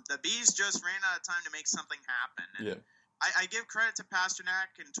 The Bees just ran out of time to make something happen. And I give credit to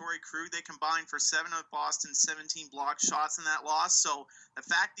Pasternak and Torrey Krug. They combined for 7 of Boston's 17 blocked shots in that loss. So the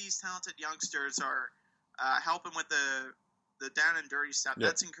fact these talented youngsters are helping with the down and dirty stuff,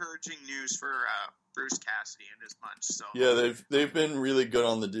 that's encouraging news for Bruce Cassidy and his bunch. So they've been really good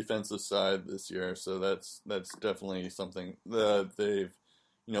on the defensive side this year. So that's definitely something that they've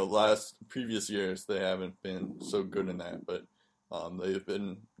previous years they haven't been so good in that, but they've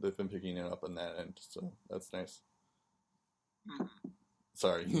been picking it up on that end. So that's nice. Mm-hmm.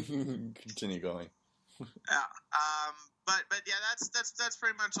 Sorry, continue going. But yeah, that's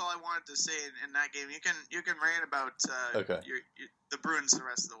pretty much all I wanted to say in that game. You can rant about the Bruins the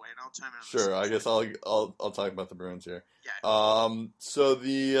rest of the way, and I'll chime in. Sure, I guess I'll talk about the Bruins here. Yeah. So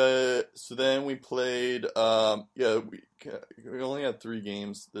then we played. We only had 3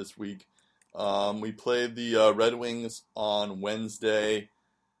 games this week. We played the Red Wings on Wednesday.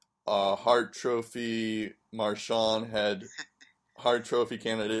 Hart Trophy. Hart Trophy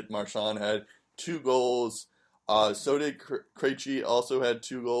candidate Marchand had 2 goals. So did Krejci, also had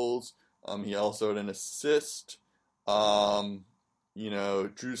 2 goals. He also had an assist. Drew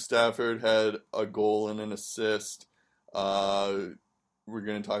Stafford had a goal and an assist. We're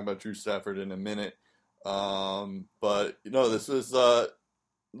going to talk about Drew Stafford in a minute. But this was the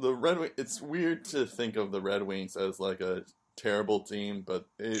Red Wings. It's weird to think of the Red Wings as like a terrible team, but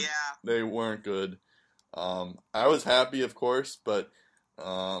they weren't good. I was happy, of course, but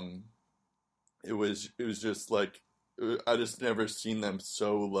it was just like I just never seen them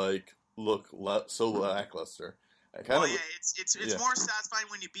so so lackluster. It's more satisfying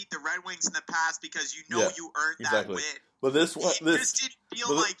when you beat the Red Wings in the past because you earned that win. But this just didn't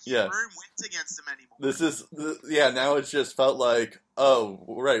feel like you earned wins against them anymore. Now it's just felt like, oh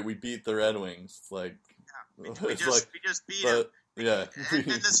right, we beat the Red Wings. It's like we just beat them. Yeah, and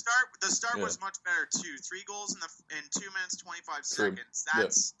the start was much better too. 3 goals in 2 minutes 25 seconds.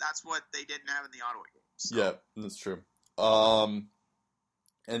 That's what they didn't have in the Ottawa game. So. Yeah, that's true. And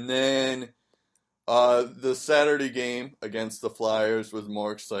then the Saturday game against the Flyers was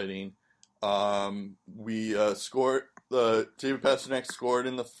more exciting. We scored. David Pasternak scored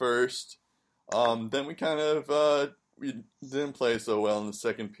in the first. Then we kind of we didn't play so well in the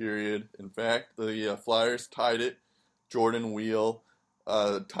second period. In fact, the Flyers tied it. Jordan Wheel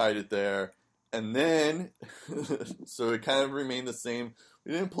tied it there. And then, so it kind of remained the same.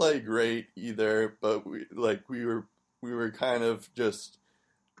 We didn't play great either, but we were kind of just,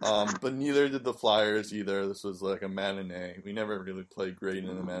 but neither did the Flyers either. This was like a matinee. We never really played great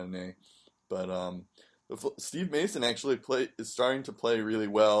in the matinee. But Steve Mason actually is starting to play really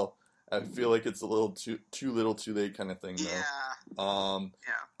well. I feel like it's a little too little too late kind of thing, though.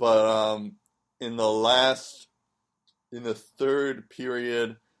 But in the third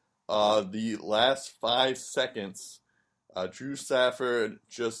period, the last 5 seconds, Drew Stafford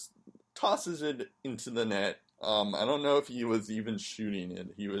just tosses it into the net. I don't know if he was even shooting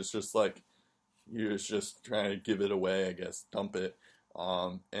it. He was just like he was just trying to give it away, I guess, dump it.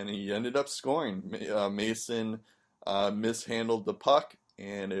 And he ended up scoring. Mason mishandled the puck,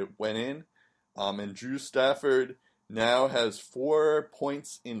 and it went in. And Drew Stafford now has 4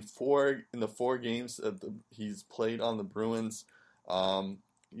 points in the 4 games that he's played on the Bruins.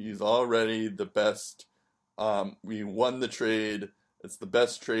 He's already the best. We won the trade. It's the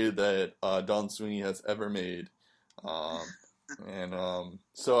best trade that Don Sweeney has ever made. So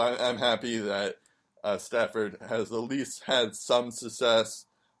I'm happy that Stafford has at least had some success.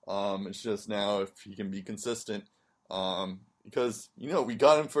 It's just now if he can be consistent. Because, we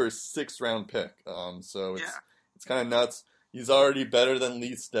got him for a 6th round pick. So it's kind of nuts. He's already better than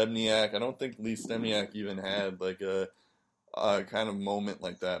Lee Stempniak. I don't think Lee Stempniak even had like a kind of moment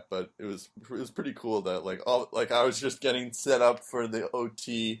like that, but it was pretty cool that I was just getting set up for the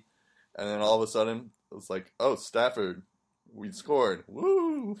OT, and then all of a sudden it was like, oh, Stafford, we scored,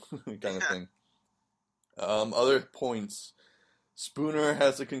 woo, kind of thing. Other points, Spooner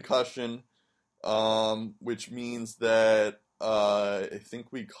has a concussion, which means that I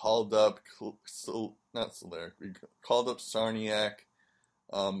think we called up not Solaric, we called up Sarniak.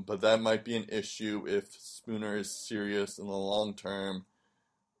 But that might be an issue if Spooner is serious in the long term.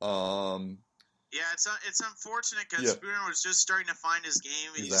 It's unfortunate because Spooner was just starting to find his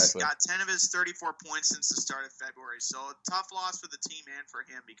game. He's got 10 of his 34 points since the start of February. So tough loss for the team and for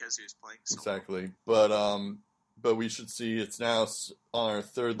him because he was playing so well. But we should see it's now on our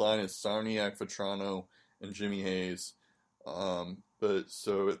 3rd line is Sarniak, Vetrano, and Jimmy Hayes.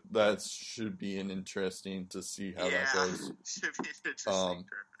 So that should be interesting to see how that goes. Should be an interesting.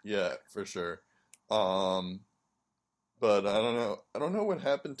 Yeah, for sure. But I don't know what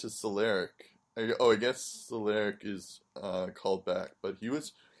happened to Solaric. I guess Solaric is called back, but he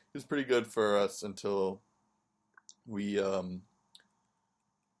was pretty good for us until we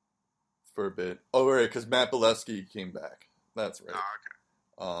for a bit. Oh, right, because Matt Bolesky came back. That's right.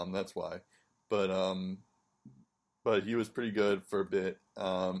 Oh, okay. That's why. But he was pretty good for a bit.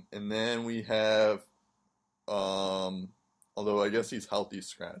 And then we have, although I guess he's healthy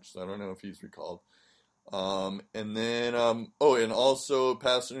scratch, so I don't know if he's recalled. And then, and also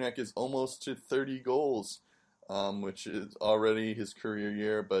Pasternak is almost to 30 goals, which is already his career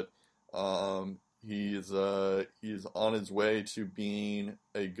year, but he's on his way to being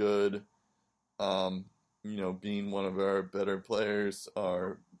a good, being one of our better players,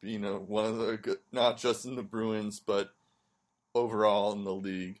 or being one of the good, not just in the Bruins, but overall in the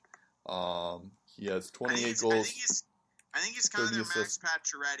league. He has 28 goals. I think he's kind of their Max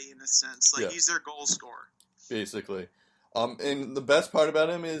Pacioretty in a sense. He's their goal scorer. Basically. And the best part about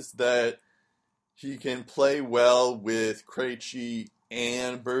him is that he can play well with Krejci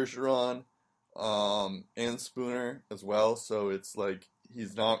and Bergeron, and Spooner as well. So it's like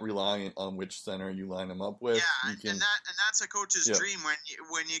he's not reliant on which center you line him up with. Yeah, and that's a coach's dream when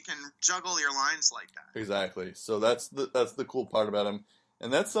you can juggle your lines like that. Exactly. So that's the cool part about him,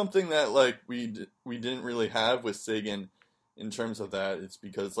 and that's something that we didn't really have with Seguin in terms of that. It's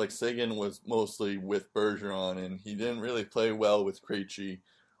because Seguin was mostly with Bergeron, and he didn't really play well with Krejci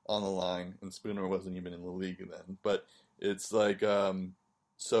on the line, and Spooner wasn't even in the league then. But it's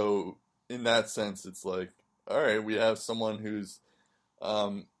so in that sense, it's all right, we have someone who's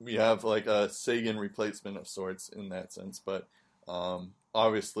we have a Seguin replacement of sorts in that sense, but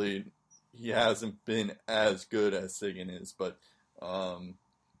obviously he hasn't been as good as Seguin is. But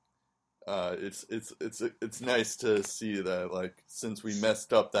it's nice to see that since we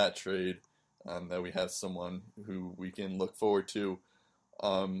messed up that trade, that we have someone who we can look forward to.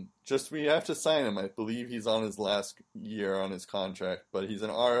 Just we have to sign him. I believe he's on his last year on his contract, but he's an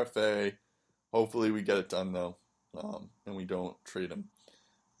RFA. Hopefully we get it done though. And we don't trade him.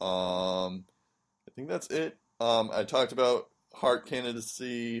 I think that's it. I talked about Hart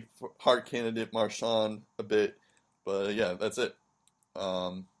candidate Marchand a bit, but yeah, that's it.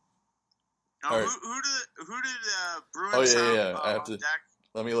 Right. Who did Bruins? Oh yeah. I have to. Deck?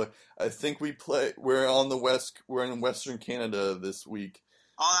 Let me look. I think we're in Western Canada this week.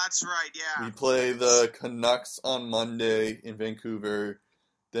 Oh, that's right. Yeah. We play the Canucks on Monday in Vancouver.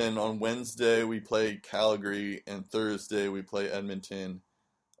 Then on Wednesday we play Calgary, and Thursday we play Edmonton.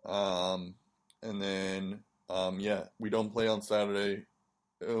 And then we don't play on Saturday.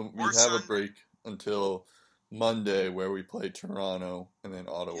 We have Sunday. A break until Monday where we play Toronto and then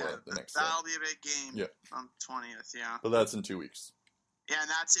Ottawa the next day. That'll be a big game on 20th, yeah. But that's in 2 weeks. Yeah, and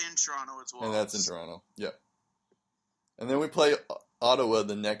that's in Toronto as well. And that's in Toronto, yeah. And then we play Ottawa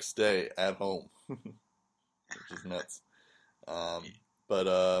the next day at home, which is nuts. But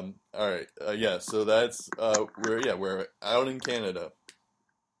all right, so that's we're out in Canada.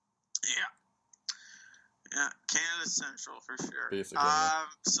 Yeah. Yeah, Canada Central for sure. Basically.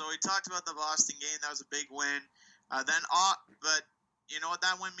 So we talked about the Boston game. That was a big win. But you know what?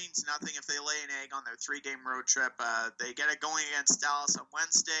 That win means nothing if they lay an egg on their 3-game road trip. They get it going against Dallas on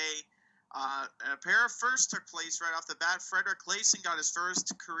Wednesday. A pair of firsts took place right off the bat. Frederick Claesson got his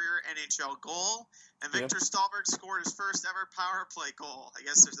first career NHL goal, and Victor Stahlberg scored his first ever power play goal. I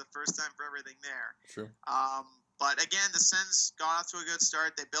guess there's a first time for everything there. Sure. But again, the Sens got off to a good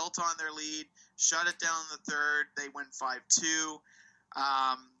start. They built on their lead, shut it down in the third. They win 5-2.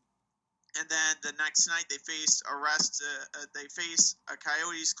 And then the next night they face a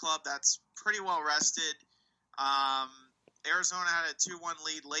Coyotes club that's pretty well rested. Arizona had a 2-1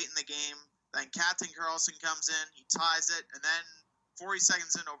 lead late in the game. Then Captain Carlson comes in, he ties it, and then 40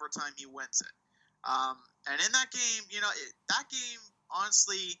 seconds in overtime, he wins it. And in that game, that game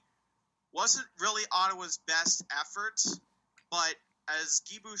honestly wasn't really Ottawa's best effort, but as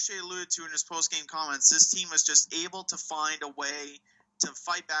Guy Boucher alluded to in his post-game comments, this team was just able to find a way to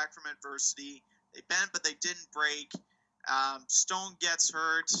fight back from adversity. They bent, but they didn't break. Stone gets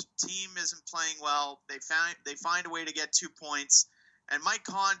hurt. Team isn't playing well. They find a way to get 2 points. And Mike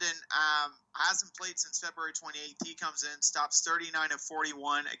Condon hasn't played since February 28th. He comes in, stops 39 of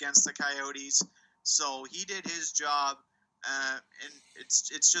 41 against the Coyotes. So he did his job. And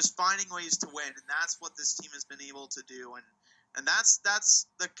it's just finding ways to win, and that's what this team has been able to do. And that's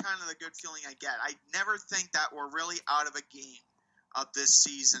the kind of the good feeling I get. I never think that we're really out of a game of this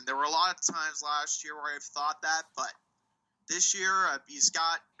season. There were a lot of times last year where I've thought that, but this year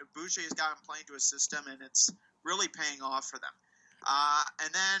Boucher's got him playing to a system, and it's really paying off for them.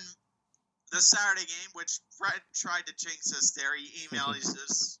 And then the Saturday game, which Fred tried to jinx us there. He emailed, he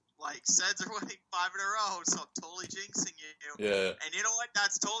says, Sens are winning 5 in a row, so I'm totally jinxing you. Yeah. And you know what?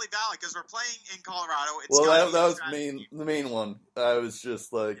 That's totally valid, because we're playing in Colorado. That was the main one. I was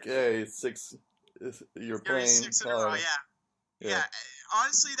just like, hey, you're playing 6 in a row, yeah.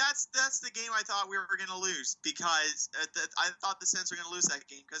 Honestly, that's the game I thought we were going to lose, because I thought the Sens were going to lose that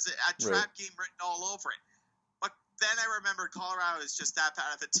game, because it had trap game written all over it. But then I remembered Colorado is just that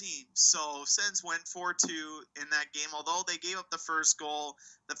bad of a team. So Sens went 4-2 in that game. Although they gave up the first goal,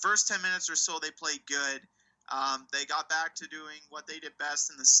 the first 10 minutes or so they played good. They got back to doing what they did best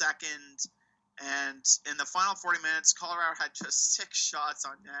in the second. And in the final 40 minutes, Colorado had just 6 shots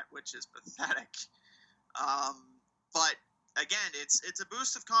on net, which is pathetic. But again, it's a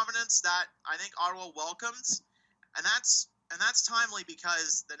boost of confidence that I think Ottawa welcomes, and that's timely,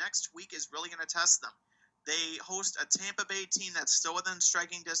 because the next week is really going to test them. They host a Tampa Bay team that's still within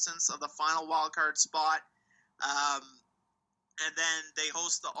striking distance of the final wildcard spot, and then they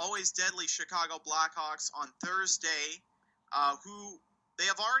host the always deadly Chicago Blackhawks on Thursday, who they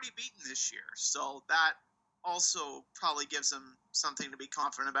have already beaten this year. So that also probably gives them something to be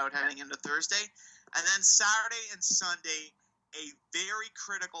confident about heading into Thursday. And then Saturday and Sunday, a very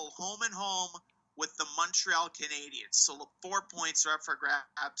critical home-and-home with the Montreal Canadiens. So 4 points are up for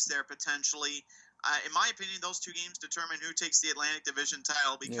grabs there potentially. In my opinion, those 2 games determine who takes the Atlantic Division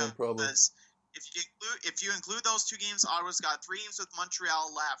title, because if you include those 2 games, Ottawa's got 3 games with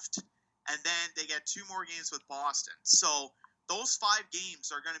Montreal left, and then they get 2 more games with Boston. So those 5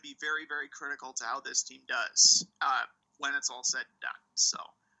 games are going to be very, very critical to how this team does when it's all said and done. So,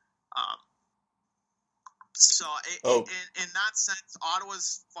 in that sense,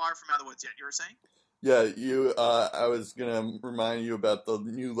 Ottawa's far from out of the woods yet. You were saying? Yeah, I was gonna remind you about the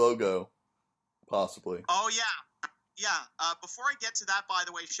new logo, possibly. Oh yeah. Before I get to that, by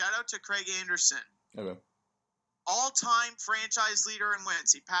the way, shout out to Craig Anderson. Okay. All-time franchise leader in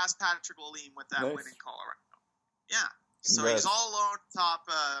wins. He passed Patrick Lalime with that win in Colorado. Yeah. So he's all alone top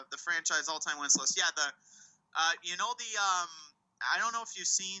the franchise all-time wins list. Yeah. I don't know if you've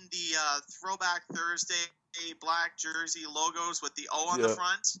seen the Throwback Thursday black jersey logos with the O on the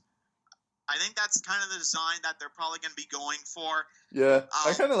front. I think that's kind of the design that they're probably going to be going for. Yeah,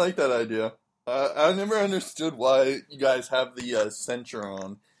 I kind of like that idea. I never understood why you guys have the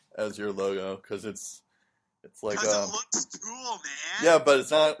Centuron as your logo, because it's like because it looks cool, man. Yeah, but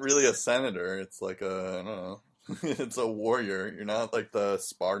it's not really a senator. It's like I don't know. It's a warrior. You're not like the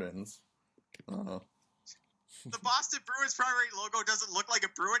Spartans. I don't know. The Boston Bruins primary logo doesn't look like a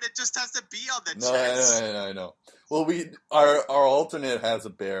Bruin. It just has a bee on the chest. No, I know. Well, our alternate has a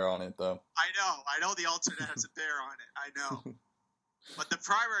bear on it, though. I know the alternate has a bear on it. I know. But the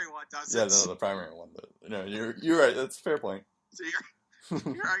primary one doesn't. Yeah, no, the primary one. No, you're right. That's a fair point. So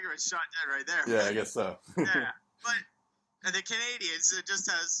your argument's shot dead right there. Yeah, I guess so. Yeah, but the Canadians, it just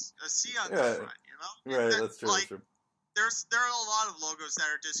has a C on the front, you know? Right, that's true. That's true. There are a lot of logos that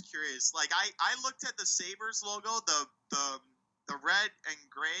are just curious. Like I looked at the Sabres logo, the red and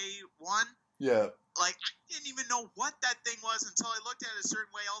gray one. Yeah. like, I didn't even know what that thing was until I looked at it a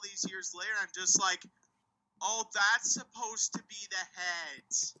certain way all these years later. I'm just like, oh, that's supposed to be the head.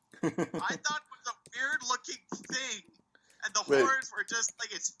 I thought it was a weird-looking thing, and the horns were just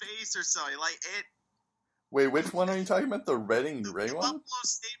like its face or something. Like, it... Wait, which one are you talking about? The red and gray the one? Buffalo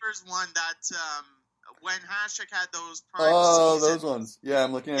Sabres one that, when Hasek had those prime seasons. Those ones. Yeah,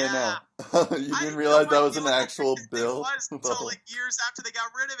 I'm looking at it now. You didn't realize that was an actual bill? It was until, like, years after they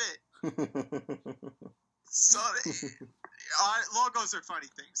got rid of it. So, logos are funny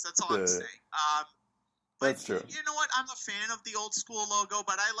things. That's all I'm saying. That's true. You know what? I'm a fan of the old school logo,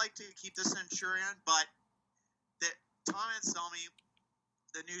 but I like to keep the Centurion. But Tom Anselmi,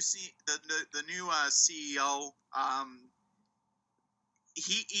 the new CEO,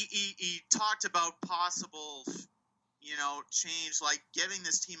 he talked about possible, change, like giving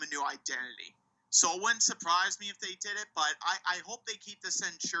this team a new identity. So it wouldn't surprise me if they did it, but I hope they keep the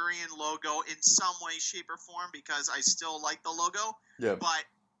Centurion logo in some way, shape, or form, because I still like the logo. Yeah. But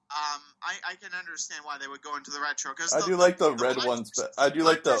I can understand why they would go into the retro. Cause I do like the red ones, but I do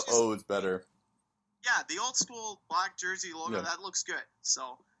like the O's better. Yeah, the old school black jersey logo, that looks good.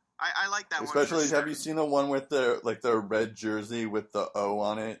 So I like that Especially, one. Especially, have you seen the one with the red jersey with the O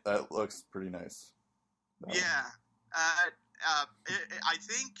on it? That looks pretty nice. Yeah. I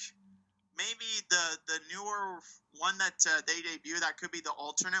think maybe the newer one that they debut, that could be the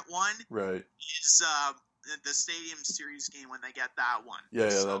alternate one. Right. Is the Stadium Series game when they get that one. Yeah,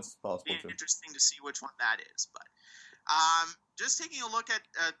 so that's possible. It'd be interesting to see which one that is. But just taking a look at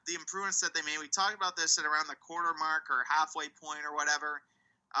the improvements that they made, we talked about this at around the quarter mark or halfway point or whatever.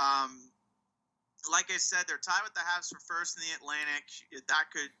 Like I said, they're tied with the Habs for first in the Atlantic. That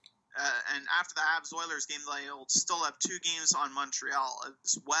could, and after the Habs-Oilers game, they'll still have 2 games on Montreal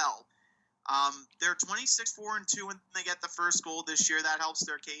as well. They're 26-4-2 when they get the first goal this year. That helps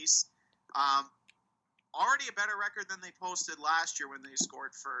their case. Already a better record than they posted last year when they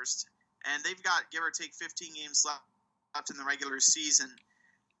scored first. And they've got, give or take, 15 games left in the regular season.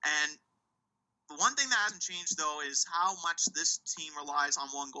 And the one thing that hasn't changed, though, is how much this team relies on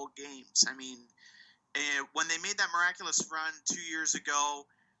one-goal games. I mean, when they made that miraculous run 2 years ago,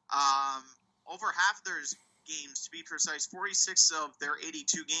 over half of their games, to be precise, 46 of their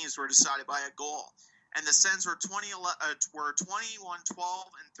 82 games were decided by a goal. And the Sens were 21, 12,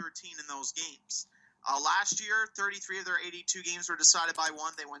 and 13 in those games. Last year, 33 of their 82 games were decided by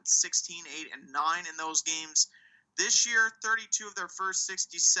one. They went 16, 8, and 9 in those games. This year, 32 of their first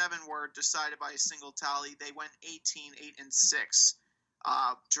 67 were decided by a single tally. They went 18, 8, and 6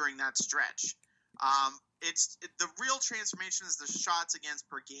 during that stretch. The real transformation is the shots against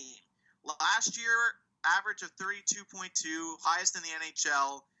per game. Last year, average of 32.2, highest in the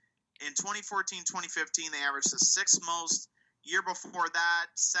NHL. In 2014-2015, they averaged the 6th most. Year before that,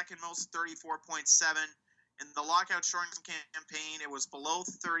 second most, 34.7. In the lockout shortened campaign, it was below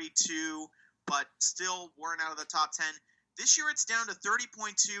 32, but still weren't out of the top 10. This year, it's down to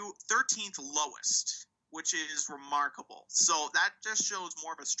 30.2, 13th lowest, which is remarkable. So that just shows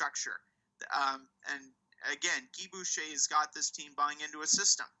more of a structure. And again, Guy Boucher's got this team buying into a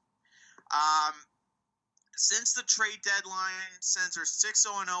system. Since the trade deadline, Sens are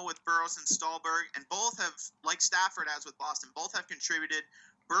 6-0-0 with Burrows and Stallberg, and both have, like Stafford has with Boston, both have contributed.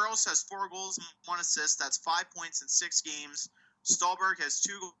 Burrows has 4 goals and 1 assist. That's 5 points in 6 games. Stallberg has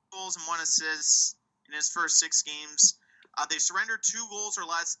 2 goals and 1 assist in his first 6 games. They surrendered 2 goals or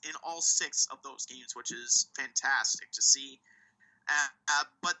less in all 6 of those games, which is fantastic to see.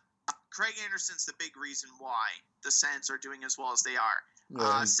 But Craig Anderson's the big reason why the Sens are doing as well as they are.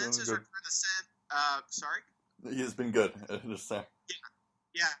 Yeah, since his return to Sens, sorry? He's been good.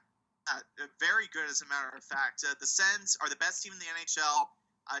 Yeah. Very good, as a matter of fact. The Sens are the best team in the NHL.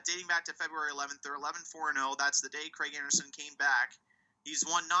 Dating back to February 11th, they're 11-4-0. That's the day Craig Anderson came back. He's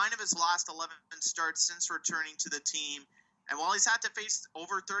won 9 of his last 11 starts since returning to the team. And while he's had to face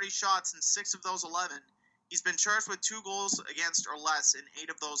over 30 shots in 6 of those 11, he's been charged with 2 goals against or less in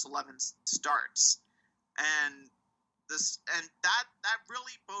 8 of those 11 starts. And that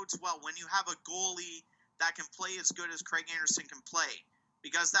really bodes well when you have a goalie that can play as good as Craig Anderson can play,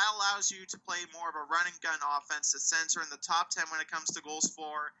 because that allows you to play more of a run-and-gun offense. The Sens are in the top 10 when it comes to goals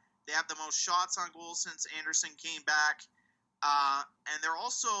for. They have the most shots on goal since Anderson came back. And they're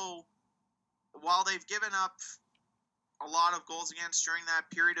also, while they've given up a lot of goals against during that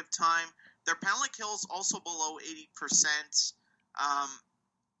period of time, their penalty kill's also below 80%.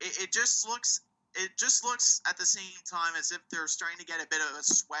 It just looks at the same time as if they're starting to get a bit of a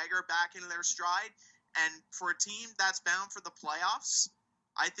swagger back into their stride. And for a team that's bound for the playoffs,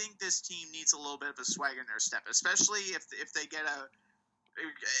 I think this team needs a little bit of a swagger in their step, especially if they get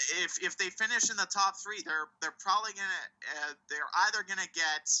if they finish in the top 3, they're probably gonna they're either gonna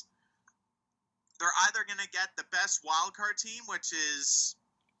get the best wild card team, which is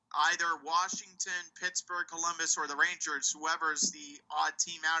either Washington, Pittsburgh, Columbus, or the Rangers, whoever's the odd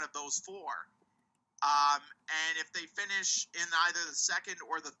team out of those 4. And if they finish in either the 2nd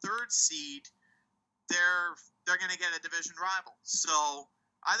or the 3rd seed, they're going to get a division rival. So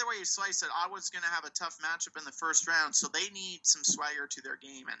either way you slice it, Ottawa's going to have a tough matchup in the first round. So they need some swagger to their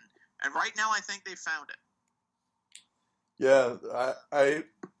game, and right now I think they found it. Yeah, I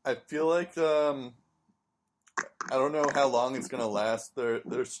feel like I don't know how long it's going to last.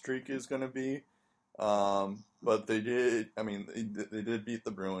 Their streak is going to be, but they did. I mean, they did beat the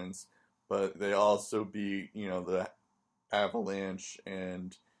Bruins, but they also beat the Avalanche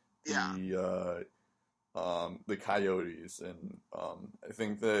and the Coyotes, and I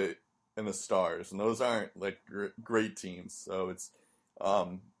think and the Stars, and those aren't like great teams. So it's,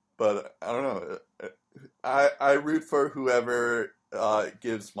 but I don't know. I root for whoever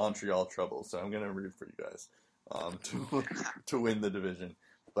gives Montreal trouble, so I'm gonna root for you guys to win the division.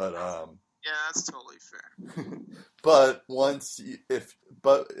 But yeah, that's totally fair. But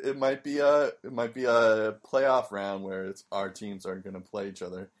but it might be a playoff round where our teams are gonna play each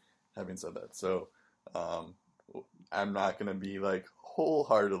other. Having said that, so I'm not gonna be like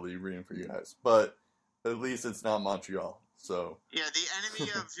wholeheartedly rooting for you guys, but at least it's not Montreal. So yeah, the enemy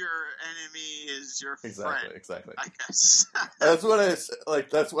of your enemy is your friend. Exactly. I guess that's what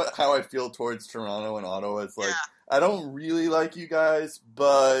That's how I feel towards Toronto and Ottawa. It's like I don't really like you guys,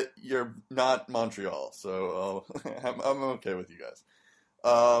 but you're not Montreal, so I'm okay with you guys.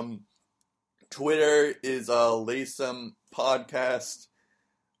 Twitter is Lace'em Podcast.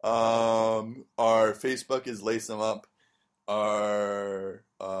 Our Facebook is Lace'em Up.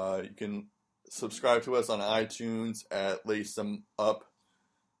 You can subscribe to us on iTunes at Lace'em Up.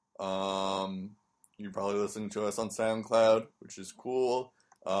 You're probably listening to us on SoundCloud, which is cool.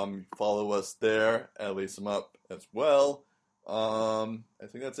 Follow us there at Lace'em Up as well. I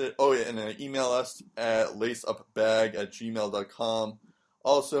think that's it. Oh yeah, and email us at laceupbag@gmail.com.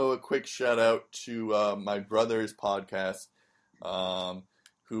 Also, a quick shout out to my brother's podcast,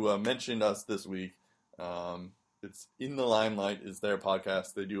 who mentioned us this week. It's In the Limelight is their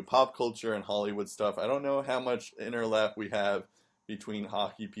podcast. They do pop culture and Hollywood stuff. I don't know how much interlap we have between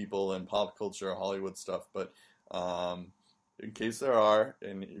hockey people and pop culture or Hollywood stuff, but in case there are,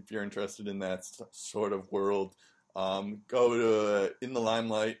 and if you're interested in that sort of world, go to In the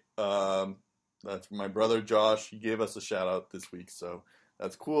Limelight. That's my brother Josh. He gave us a shout out this week, so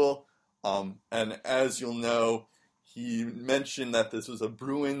that's cool. And as you'll know, he mentioned that this was a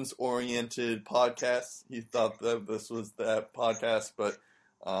Bruins-oriented podcast. He thought that this was that podcast, but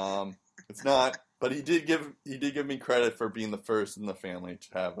it's not. But he did give me credit for being the first in the family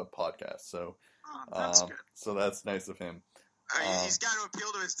to have a podcast. So that's good. So that's nice of him. He's got to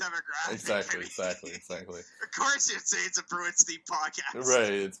appeal to his demographic. Exactly. Of course, you'd say it's a Bruins-themed podcast,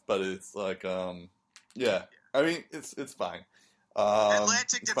 right? But it's like, yeah. I mean, it's fine.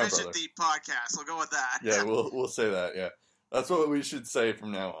 Atlantic Division themed podcast. We'll go with that. Yeah, we'll say that. Yeah, that's what we should say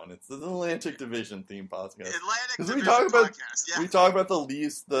from now on. It's the Atlantic Division themed podcast. Atlantic Division podcast. Yeah. We talk about the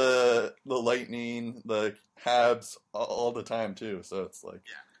Leafs, the Lightning, the Habs all the time too. So it's like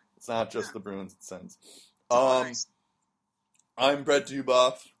it's not just the Bruins. It sends. I'm Brett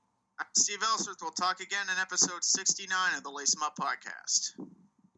Duboff. I'm Steve Ellsworth. We'll talk again in episode 69 of the Lace 'em Up podcast.